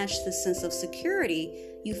them match the sense of security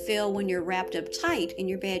you feel when you're wrapped up tight in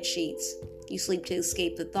your bed sheets. You sleep to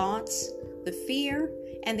escape the thoughts, the fear,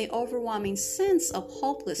 and the overwhelming sense of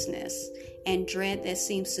hopelessness and dread that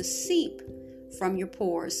seems to seep from your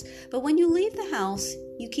pores. But when you leave the house,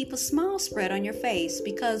 you keep a smile spread on your face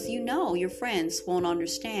because you know your friends won't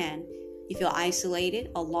understand. You feel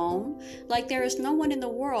isolated, alone, like there is no one in the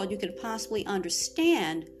world you could possibly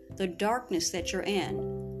understand the darkness that you're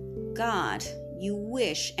in. God, you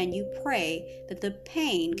wish and you pray that the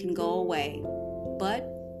pain can go away, but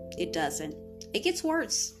it doesn't. It gets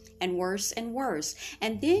worse and worse and worse.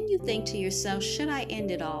 And then you think to yourself, should I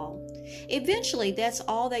end it all? Eventually, that's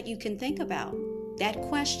all that you can think about. That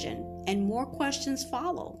question, and more questions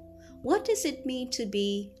follow. What does it mean to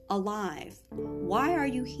be alive? Why are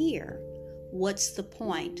you here? What's the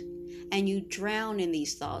point? And you drown in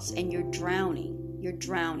these thoughts, and you're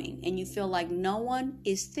drowning, and you feel like no one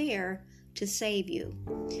is there to save you.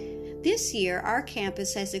 This year, our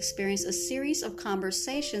campus has experienced a series of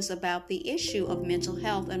conversations about the issue of mental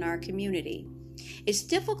health in our community. It's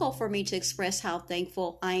difficult for me to express how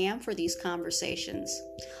thankful I am for these conversations.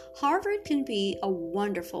 Harvard can be a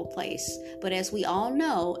wonderful place, but as we all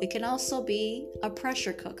know, it can also be a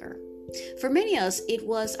pressure cooker. For many of us, it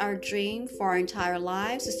was our dream for our entire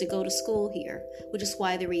lives is to go to school here, which is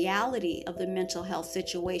why the reality of the mental health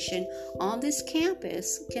situation on this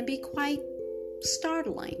campus can be quite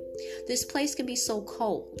startling. This place can be so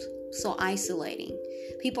cold, so isolating.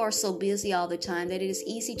 People are so busy all the time that it is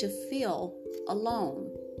easy to feel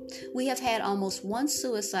alone. We have had almost one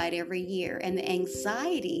suicide every year, and the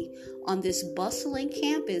anxiety on this bustling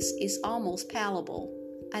campus is almost palpable.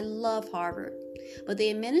 I love Harvard, but the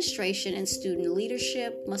administration and student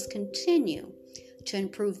leadership must continue to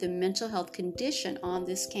improve the mental health condition on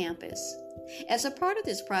this campus. As a part of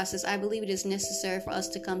this process, I believe it is necessary for us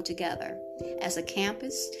to come together as a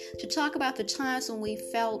campus to talk about the times when we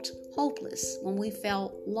felt hopeless, when we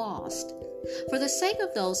felt lost. For the sake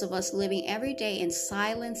of those of us living every day in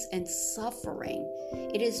silence and suffering,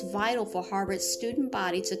 it is vital for Harvard's student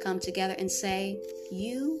body to come together and say,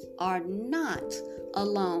 "You are not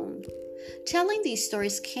alone." Telling these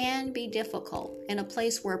stories can be difficult in a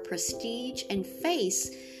place where prestige and face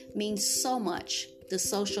means so much. The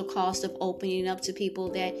social cost of opening up to people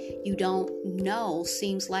that you don't know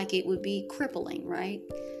seems like it would be crippling, right?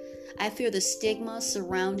 I fear the stigma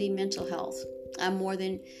surrounding mental health. I'm more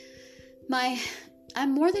than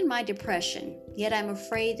my depression, yet I'm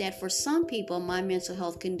afraid that for some people, my mental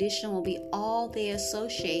health condition will be all they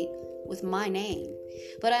associate with my name.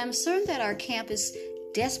 But I'm certain that our campus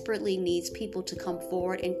desperately needs people to come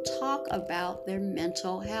forward and talk about their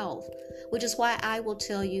mental health, which is why I will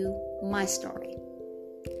tell you my story.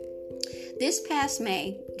 This past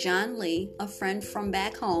May, John Lee, a friend from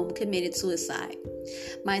back home, committed suicide.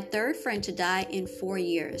 My third friend to die in 4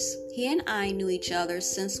 years. He and I knew each other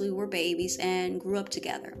since we were babies and grew up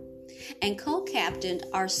together, and co-captained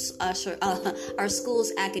our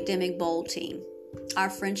school's academic bowl team. Our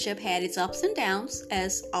friendship had its ups and downs,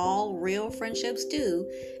 as all real friendships do,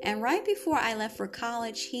 and right before I left for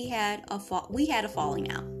college, we had a falling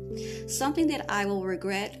out. Something that I will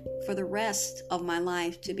regret for the rest of my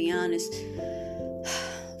life, to be honest.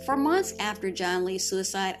 For months after John Lee's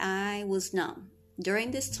suicide, I was numb.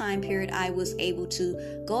 During this time period, I was able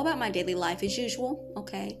to go about my daily life as usual,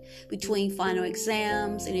 Between final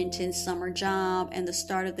exams, an intense summer job, and the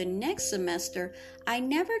start of the next semester, I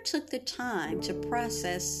never took the time to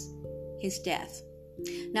process his death.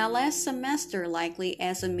 Now, last semester, likely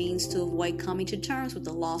as a means to avoid coming to terms with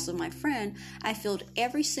the loss of my friend, I filled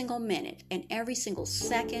every single minute and every single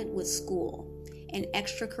second with school and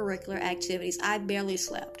extracurricular activities. I barely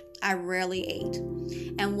slept. I rarely ate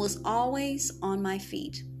and was always on my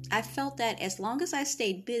feet. I felt that as long as I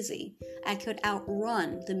stayed busy, I could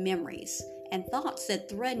outrun the memories and thoughts that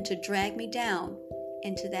threatened to drag me down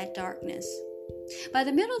into that darkness. By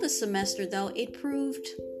the middle of the semester, though, it proved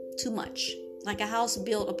too much. Like a house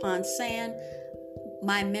built upon sand,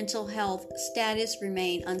 my mental health status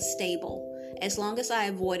remained unstable as long as I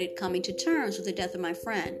avoided coming to terms with the death of my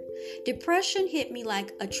friend. Depression hit me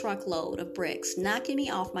like a truckload of bricks, knocking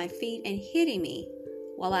me off my feet and hitting me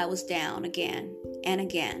while I was down again and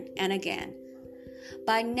again and again.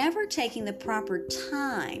 By never taking the proper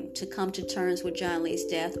time to come to terms with John Lee's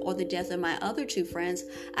death or the death of my other two friends,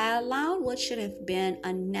 I allowed what should have been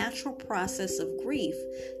a natural process of grief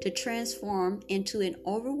to transform into an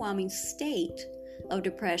overwhelming state of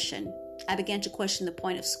depression. I began to question the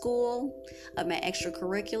point of school, of my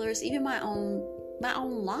extracurriculars, even my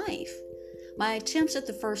own life. My attempts at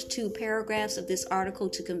the first 2 paragraphs of this article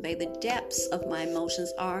to convey the depths of my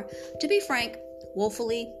emotions are, to be frank,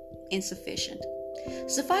 woefully insufficient.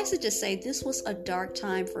 Suffice it to say, this was a dark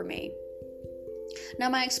time for me. Now,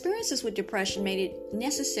 my experiences with depression made it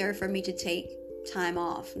necessary for me to take time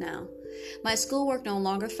off now. My schoolwork no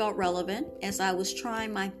longer felt relevant, as I was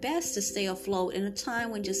trying my best to stay afloat in a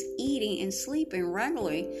time when just eating and sleeping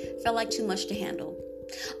regularly felt like too much to handle.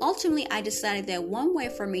 Ultimately, I decided that one way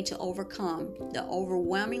for me to overcome the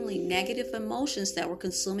overwhelmingly negative emotions that were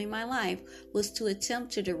consuming my life was to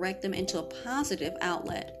attempt to direct them into a positive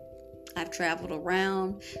outlet. I've traveled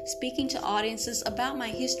around speaking to audiences about my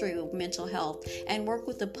history with mental health and worked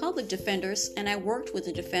with the public defenders, and I worked with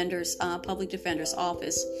the public defender's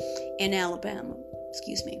office in Alabama,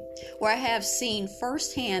 where I have seen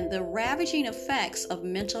firsthand the ravaging effects of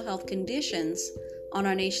mental health conditions on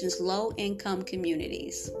our nation's low-income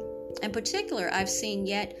communities. In particular, I've seen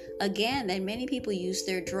yet again that many people use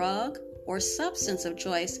their drug or substance of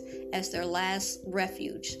choice as their last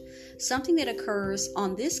refuge, something that occurs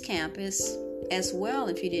on this campus as well,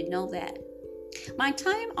 if you didn't know that. My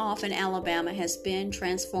time off in Alabama has been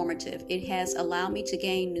transformative. It has allowed me to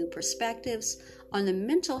gain new perspectives on the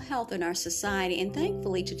mental health in our society and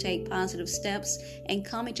thankfully to take positive steps in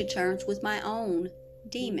coming to terms with my own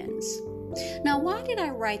demons. Now, why did I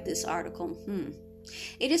write this article?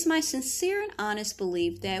 It is my sincere and honest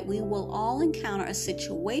belief that we will all encounter a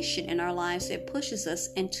situation in our lives that pushes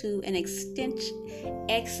us into an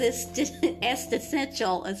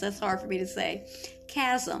existential, that's hard for me to say,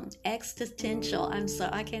 chasm, existential,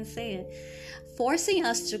 I can't say it, forcing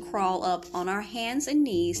us to crawl up on our hands and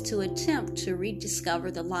knees to attempt to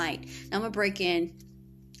rediscover the light. Now I'm going to break in.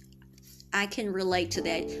 I can relate to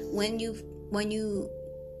that. When you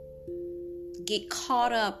get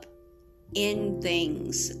caught up in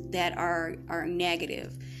things that are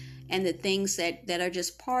negative and the things that are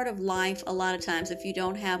just part of life, a lot of times if you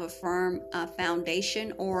don't have a firm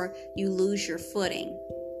foundation, or you lose your footing,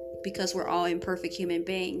 because we're all imperfect human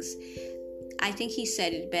beings. I think he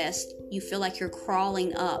said it best. You feel like you're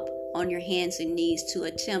crawling up on your hands and knees to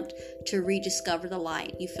attempt to rediscover the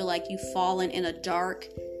light. You feel like you've fallen in a dark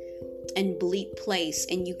and bleak place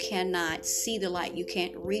and you cannot see the light. You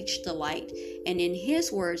can't reach the light. And in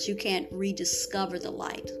his words, you can't rediscover the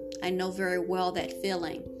light. I know very well that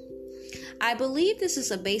feeling. I believe this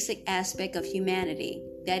is a basic aspect of humanity,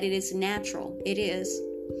 that it is natural. It is.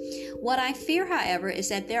 What I fear, however, is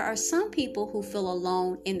that there are some people who feel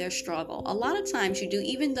alone in their struggle. A lot of times you do,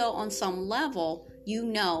 even though on some level, you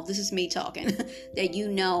know, this is me talking, that you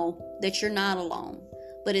know that you're not alone.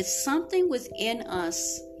 But it's something within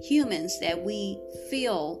us humans that we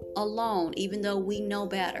feel alone, even though we know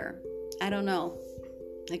better. I don't know.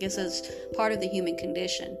 I guess that's part of the human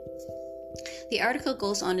condition. The article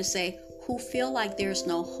goes on to say, who feel like there's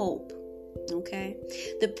no hope. Okay.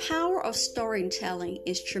 The power of storytelling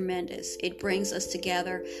is tremendous. It brings us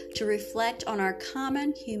together to reflect on our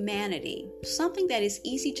common humanity, something that is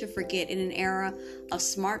easy to forget in an era of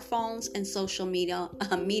smartphones and social media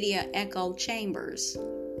echo chambers.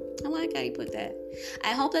 I like how you put that.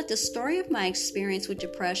 I hope that the story of my experience with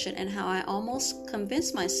depression and how I almost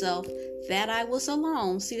convinced myself that I was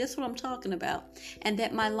alone, see, that's what I'm talking about, and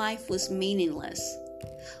that my life was meaningless,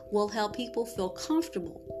 will help people feel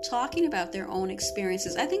comfortable talking about their own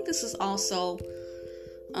experiences. I think this is also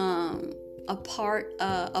a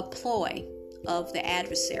ploy of the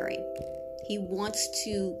adversary. He wants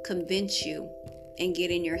to convince you and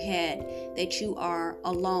get in your head that you are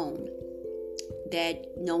alone, that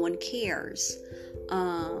no one cares,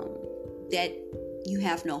 that you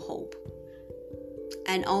have no hope.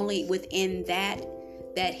 And only within that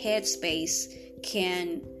headspace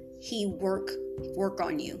can he work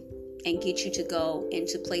on you and get you to go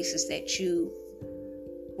into places that you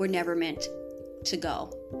were never meant to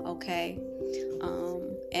go, okay?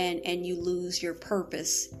 And you lose your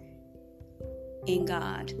purpose in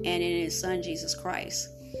God and in his son, Jesus Christ.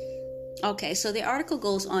 Okay, so the article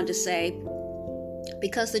goes on to say,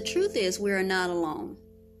 because the truth is we are not alone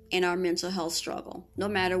in our mental health struggle, no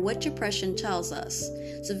matter what depression tells us.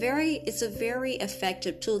 It's a very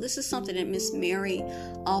effective tool. This is something that Miss Mary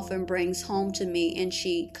often brings home to me, and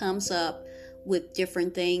she comes up with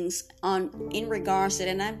different things in regards to it.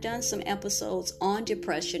 And I've done some episodes on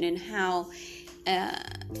depression and how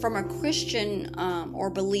from a Christian or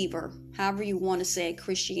believer, however you want to say it,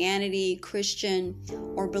 Christianity, Christian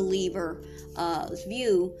or believer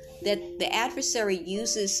view, that the adversary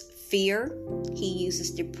uses fear, he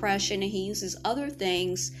uses depression, and he uses other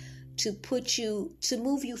things to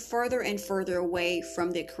move you further and further away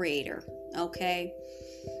from the Creator, okay?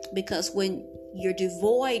 Because when you're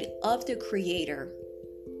devoid of the Creator,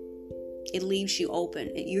 it leaves you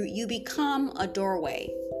open. You become a doorway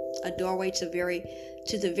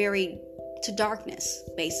to darkness,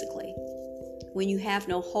 basically. When you have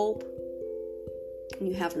no hope,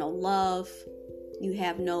 you have no love, you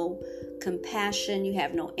have no compassion, you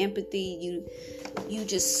have no empathy, you're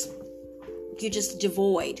just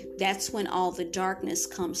devoid. That's when all the darkness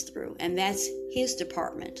comes through, and that's his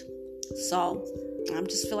department. So I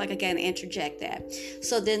just feel like I gotta interject that.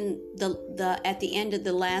 So then the at the end of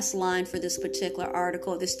the last line for this particular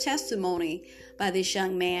article, this testimony by this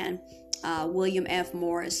young man, William F.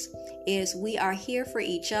 Morris, is we are here for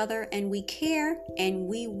each other and we care and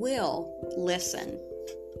we will listen.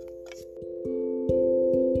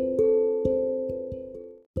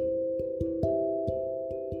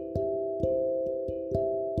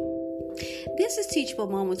 This is Teachable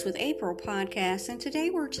Moments with April podcast, and today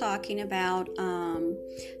we're talking about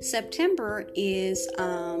September is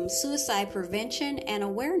Suicide Prevention and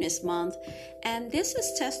Awareness Month, and this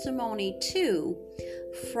is testimony 2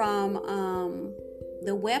 from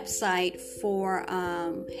the website for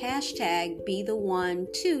hashtag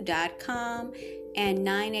BeTheOne2.com and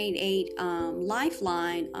 988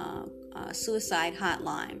 Lifeline suicide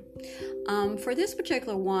hotline. For this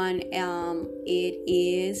particular one, it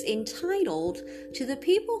is entitled "To the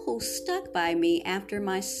People Who Stuck By Me After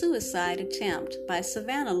My Suicide Attempt" by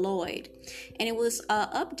Savannah Lloyd, and it was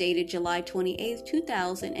updated July 28th,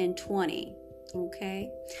 2020. Okay,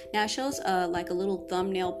 now it shows like a little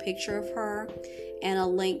thumbnail picture of her and a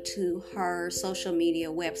link to her social media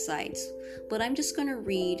websites, but I'm just going to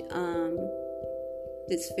read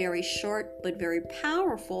this very short but very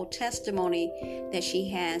powerful testimony that she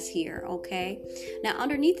has here. Okay, now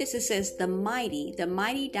underneath this it says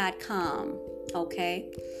themighty.com.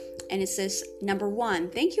 Okay, and it says, number 1,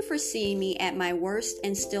 thank you for seeing me at my worst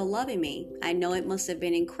and still loving me. I know it must have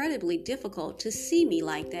been incredibly difficult to see me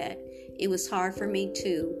like that. It was hard for me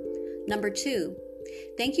too. Number 2,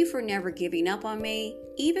 thank you for never giving up on me.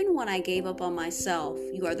 Even when I gave up on myself,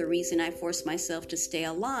 you are the reason I forced myself to stay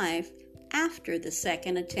alive after the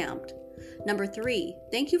second attempt. Number 3,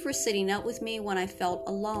 thank you for sitting up with me when I felt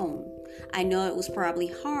alone. I know it was probably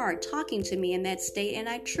hard talking to me in that state, and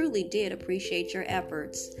I truly did appreciate your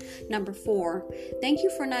efforts. Number 4, thank you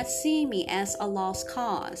for not seeing me as a lost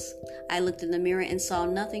cause. I looked in the mirror and saw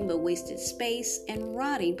nothing but wasted space and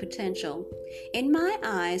rotting potential. In my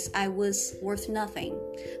eyes, I was worth nothing,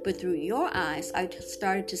 but through your eyes, I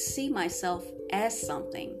started to see myself as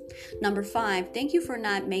something. Number 5, thank you for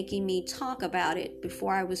not making me talk about it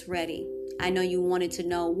before I was ready. I know you wanted to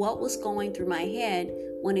know what was going through my head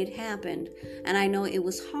when it happened, and I know it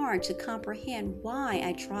was hard to comprehend why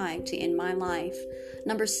I tried to end my life.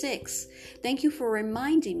 Number 6, thank you for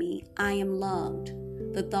reminding me I am loved.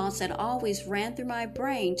 The thoughts that always ran through my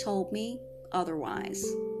brain told me otherwise.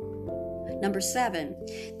 Number 7,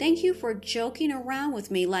 thank you for joking around with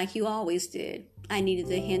me like you always did. I needed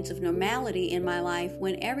the hint of normality in my life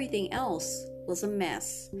when everything else was a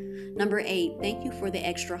mess. Number 8, thank you for the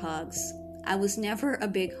extra hugs. I was never a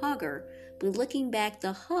big hugger, but looking back,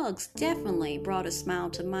 the hugs definitely brought a smile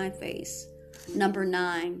to my face. Number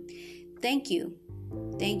 9, thank you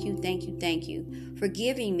for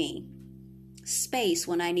giving me space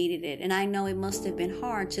when I needed it. And I know it must have been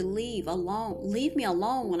hard to leave me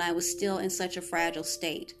alone when I was still in such a fragile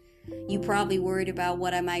state. You probably worried about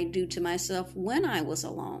what I might do to myself when I was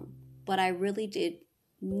alone, but I really did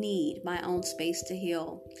need my own space to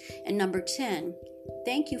heal. And number 10,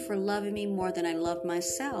 thank you for loving me more than I loved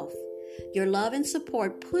myself. Your love and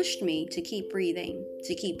support pushed me to keep breathing,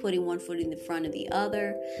 to keep putting one foot in the front of the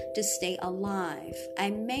other, to stay alive.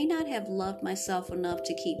 I may not have loved myself enough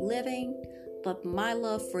to keep living, but my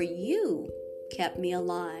love for you kept me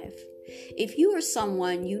alive. If you or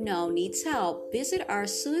someone you know needs help, visit our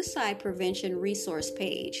suicide prevention resource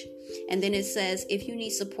page. And then it says, if you need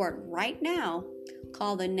support right now,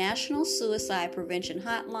 call the National Suicide Prevention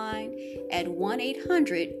Hotline at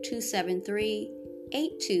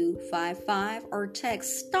 1-800-273-8255 or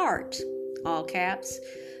text START, all caps,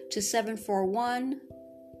 to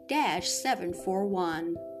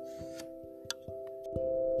 741-741.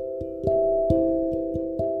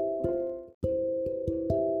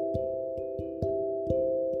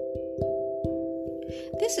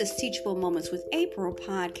 This is Teachable Moments with April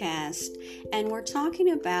podcast, and we're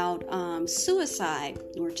talking about suicide.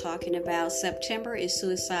 We're talking about September is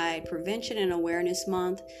Suicide Prevention and Awareness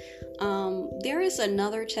Month. There is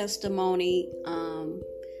another testimony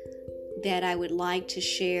that I would like to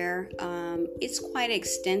share. It's quite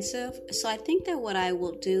extensive, so I think that what I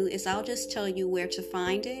will do is I'll just tell you where to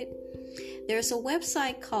find it. There's a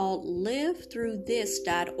website called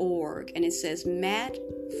livethroughthis.org, and it says Matt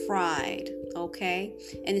Fried, okay?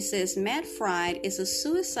 And it says Matt Fried is a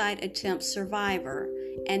suicide attempt survivor,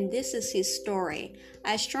 and this is his story.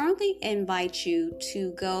 I strongly invite you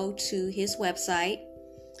to go to his website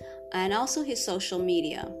and also his social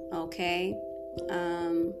media, okay?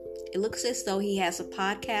 It looks as though he has a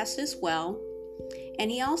podcast as well. And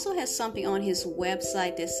he also has something on his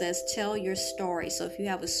website that says tell your story. So if you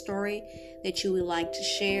have a story that you would like to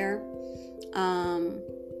share,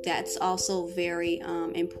 that's also very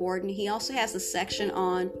important. He also has a section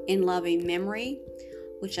on in loving memory,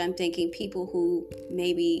 which I'm thinking people who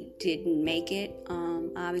maybe didn't make it,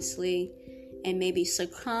 obviously, and maybe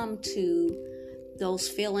succumb to those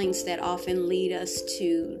feelings that often lead us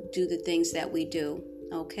to do the things that we do.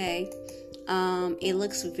 Okay. It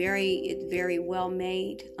looks very well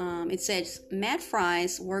made. It says Matt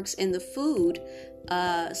Fries works in the food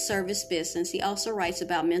service business. He also writes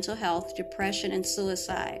about mental health, depression, and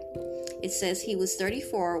suicide. It says he was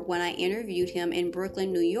 34 when I interviewed him in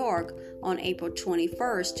Brooklyn, New York on April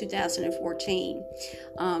 21st, 2014.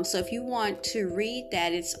 So if you want to read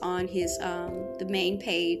that, it's on his the main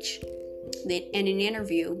page, and an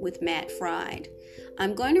interview with Matt Fried.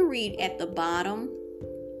 I'm going to read at the bottom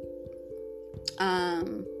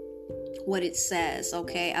what it says,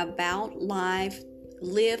 okay, about live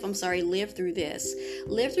through this.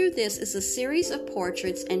 Live Through This is a series of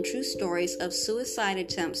portraits and true stories of suicide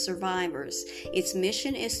attempt survivors. Its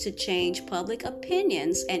mission is to change public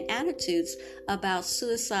opinions and attitudes about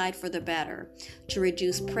suicide for the better, to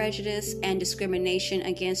reduce prejudice and discrimination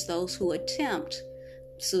against those who attempt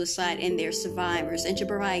suicide and their survivors, and to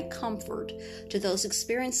provide comfort to those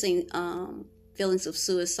experiencing feelings of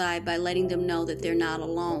suicide by letting them know that they're not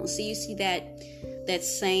alone. So you see that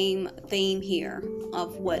same theme here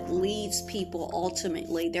of what leads people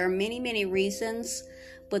ultimately. There are many, many reasons,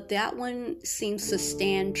 but that one seems to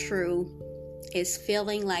stand true, is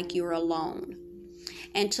feeling like you're alone.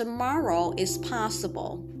 And tomorrow is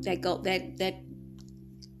possible that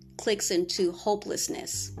clicks into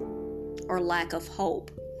hopelessness or lack of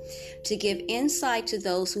hope, to give insight to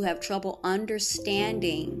those who have trouble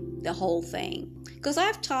understanding the whole thing. Because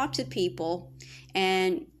I've talked to people,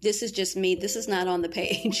 and this is just me, this is not on the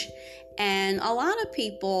page, and a lot of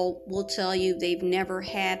people will tell you they've never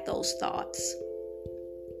had those thoughts.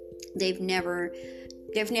 They've never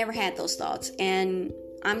had those thoughts. And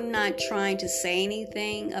I'm not trying to say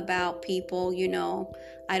anything about people,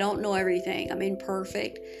 I don't know everything. I'm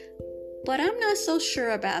imperfect. But I'm not so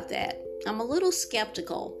sure about that. I'm a little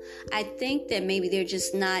skeptical. I think that maybe they're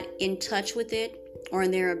just not in touch with it, or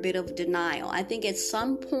they're a bit of denial. I think at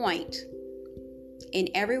some point in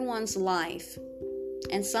everyone's life,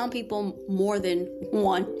 and some people more than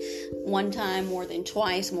one time, more than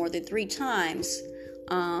twice, more than 3 times,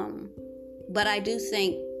 but I do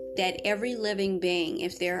think that every living being,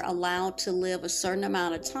 if they're allowed to live a certain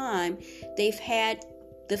amount of time, they've had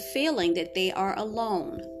the feeling that they are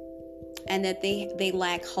alone and that they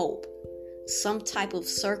lack hope. Some type of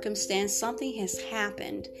circumstance, something has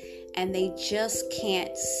happened, and they just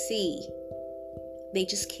can't see. They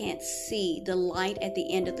just can't see the light at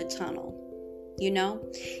the end of the tunnel.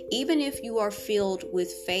 Even if you are filled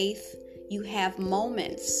with faith, you have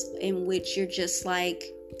moments in which you're just like,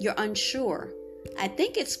 you're unsure. I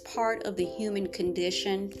think it's part of the human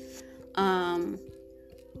condition.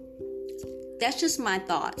 That's just my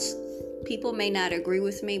thoughts. People may not agree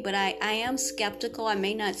with me, but I am skeptical. I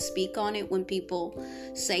may not speak on it when people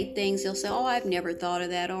say things. They'll say, oh, I've never thought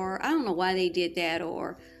of that, or I don't know why they did that,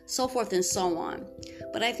 or so forth and so on.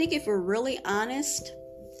 But I think if we're really honest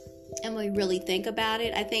and we really think about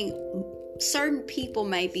it, I think certain people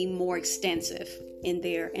may be more extensive in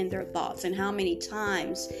their thoughts, and how many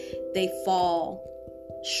times they fall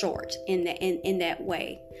short in that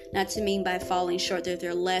way. Not to mean by falling short that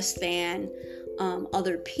they're less than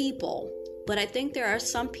other people, but I think there are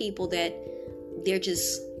some people that they're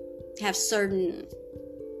just have certain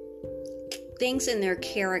things in their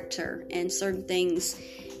character and certain things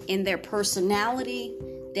in their personality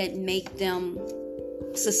that make them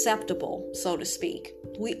susceptible, so to speak.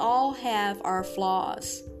 We all have our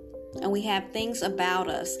flaws, and we have things about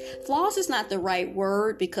us. Flaws is not the right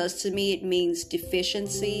word, because to me it means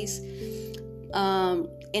deficiencies.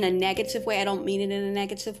 In a negative way. I don't mean it in a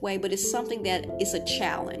negative way, but it's something that is a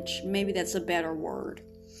challenge. Maybe that's a better word.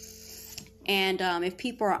 And if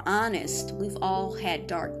people are honest, we've all had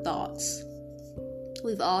dark thoughts.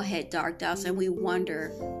 We've all had dark thoughts, and we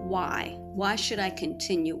wonder why. Why should I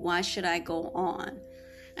continue? Why should I go on?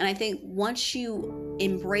 And I think once you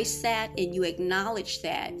embrace that and you acknowledge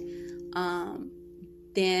that,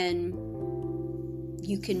 then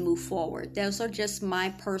you can move forward. Those are just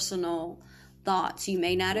my personal thoughts. You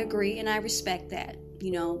may not agree, and I respect that.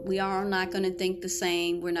 We are not going to think the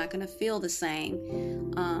same. We're not going to feel the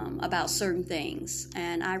same about certain things,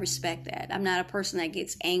 and I respect that. I'm not a person that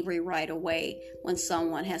gets angry right away when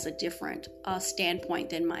someone has a different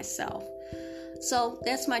standpoint than myself. So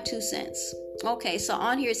that's my 2 cents. Okay, so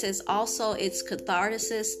on here it says also it's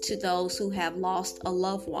catharsis to those who have lost a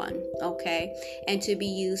loved one, okay, and to be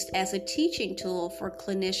used as a teaching tool for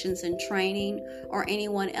clinicians in training or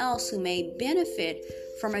anyone else who may benefit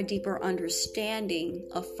from a deeper understanding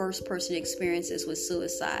of first-person experiences with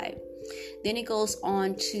suicide. Then it goes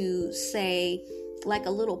on to say like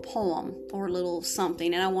a little poem or a little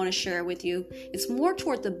something, and I want to share it with you. It's more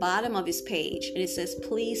toward the bottom of his page, and it says,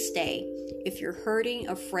 please stay. If you're hurting,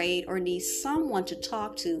 afraid, or need someone to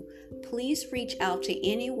talk to, please reach out to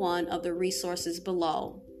any one of the resources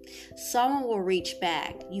below. Someone will reach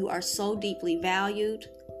back. You are so deeply valued.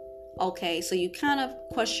 Okay, so you kind of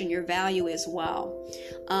question your value as well.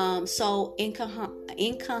 So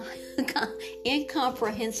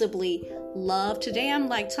incomprehensibly loved. Today I'm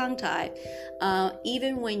like tongue-tied.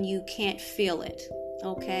 Even when you can't feel it.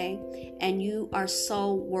 okay? And you are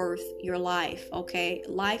so worth your life, okay?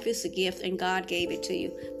 Life is a gift and God gave it to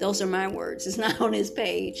you. Those are my words. It's not on his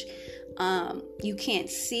page. You can't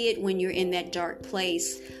see it when you're in that dark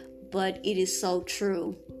place, but it is so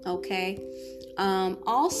true, okay?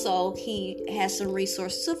 Also, he has some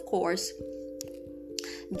resources, of course,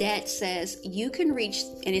 that says you can reach,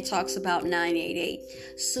 and it talks about 988,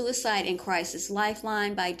 Suicide and Crisis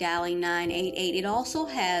Lifeline, by dialing 988. It also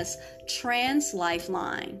has Trans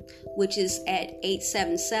Lifeline, which is at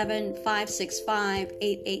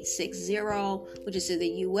 877-565-8860, which is in the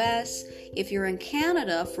U.S. If you're in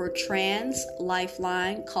Canada, for Trans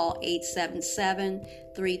Lifeline, call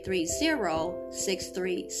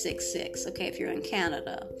 877-330-6366. Okay, if you're in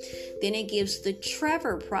Canada. Then it gives the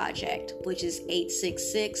Trevor Project, which is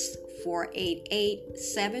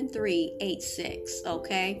 866-488-7386.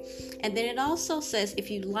 Okay, and then it also says if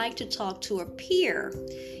you'd like to talk to a peer,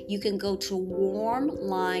 you can go to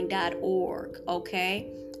warmline.org.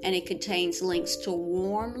 Okay, and it contains links to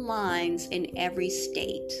warm lines in every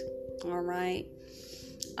state. All right.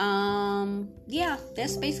 Yeah,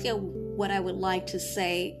 that's basically what I would like to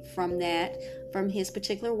say from his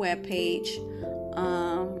particular webpage.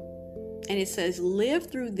 And it says, Live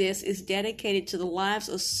Through This is dedicated to the lives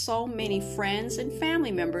of so many friends and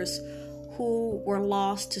family members who were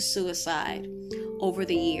lost to suicide over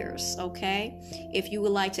the years, okay? If you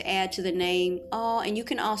would like to add to the name, and you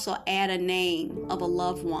can also add a name of a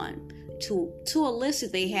loved one to a list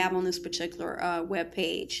that they have on this particular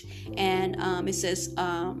webpage. And it says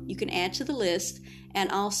you can add to the list.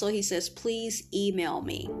 And also he says, please email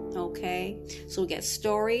me, okay? So we got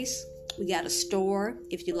stories. We got a store.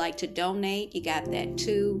 If you'd like to donate, you got that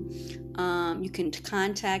too. You can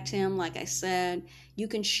contact him, like I said. You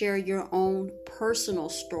can share your own personal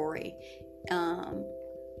story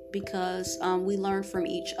because we learn from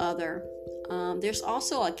each other. There's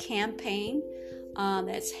also a campaign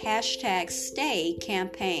that's #Stay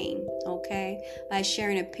Campaign, okay? By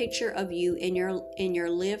sharing a picture of you in your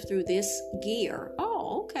Live Through This gear.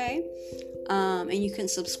 Oh, okay. And you can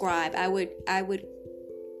subscribe. I would.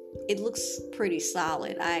 It looks pretty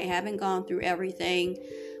solid. I haven't gone through everything,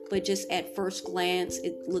 but just at first glance,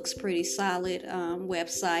 it looks pretty solid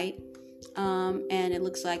website. And it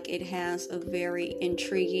looks like it has a very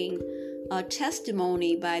intriguing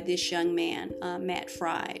testimony by this young man, Matt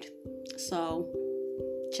Fried. So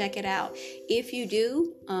check it out. If you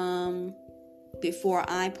do, before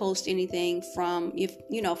I post anything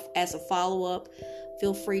as a follow-up,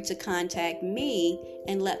 feel free to contact me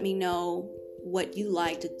and let me know what you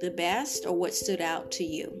liked the best or what stood out to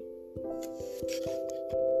you.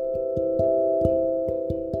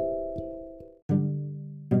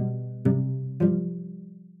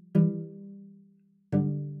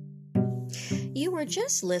 You were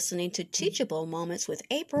just listening to Teachable Moments with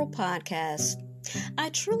April podcast. I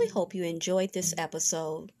truly hope you enjoyed this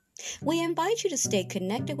episode. We invite you to stay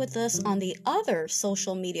connected with us on the other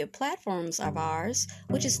social media platforms of ours,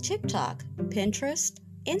 which is TikTok, Pinterest,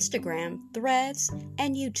 Instagram, Threads,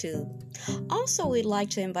 and YouTube. Also, we'd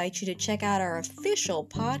like to invite you to check out our official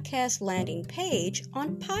podcast landing page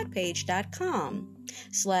on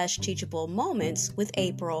podpage.com/Teachable Moments with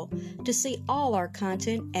April to see all our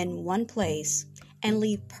content in one place and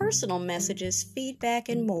leave personal messages, feedback,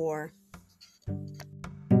 and more.